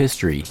 of Dope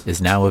History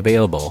is now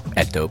available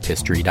at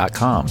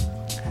dopehistory.com.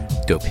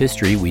 Dope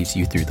History weaves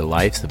you through the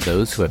lives of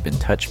those who have been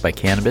touched by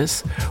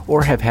cannabis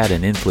or have had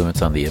an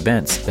influence on the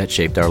events that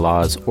shaped our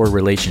laws or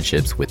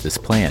relationships with this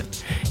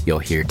plant. You'll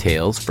hear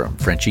tales from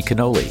Frenchie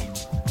Cannoli,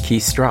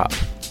 Keith Strop,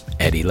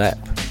 Eddie Lepp,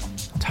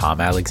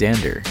 Tom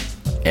Alexander,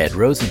 Ed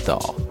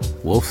Rosenthal,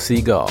 Wolf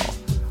Seagal,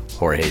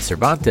 Jorge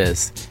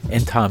Cervantes,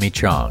 and Tommy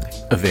Chong.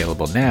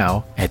 Available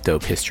now at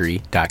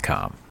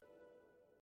dopehistory.com.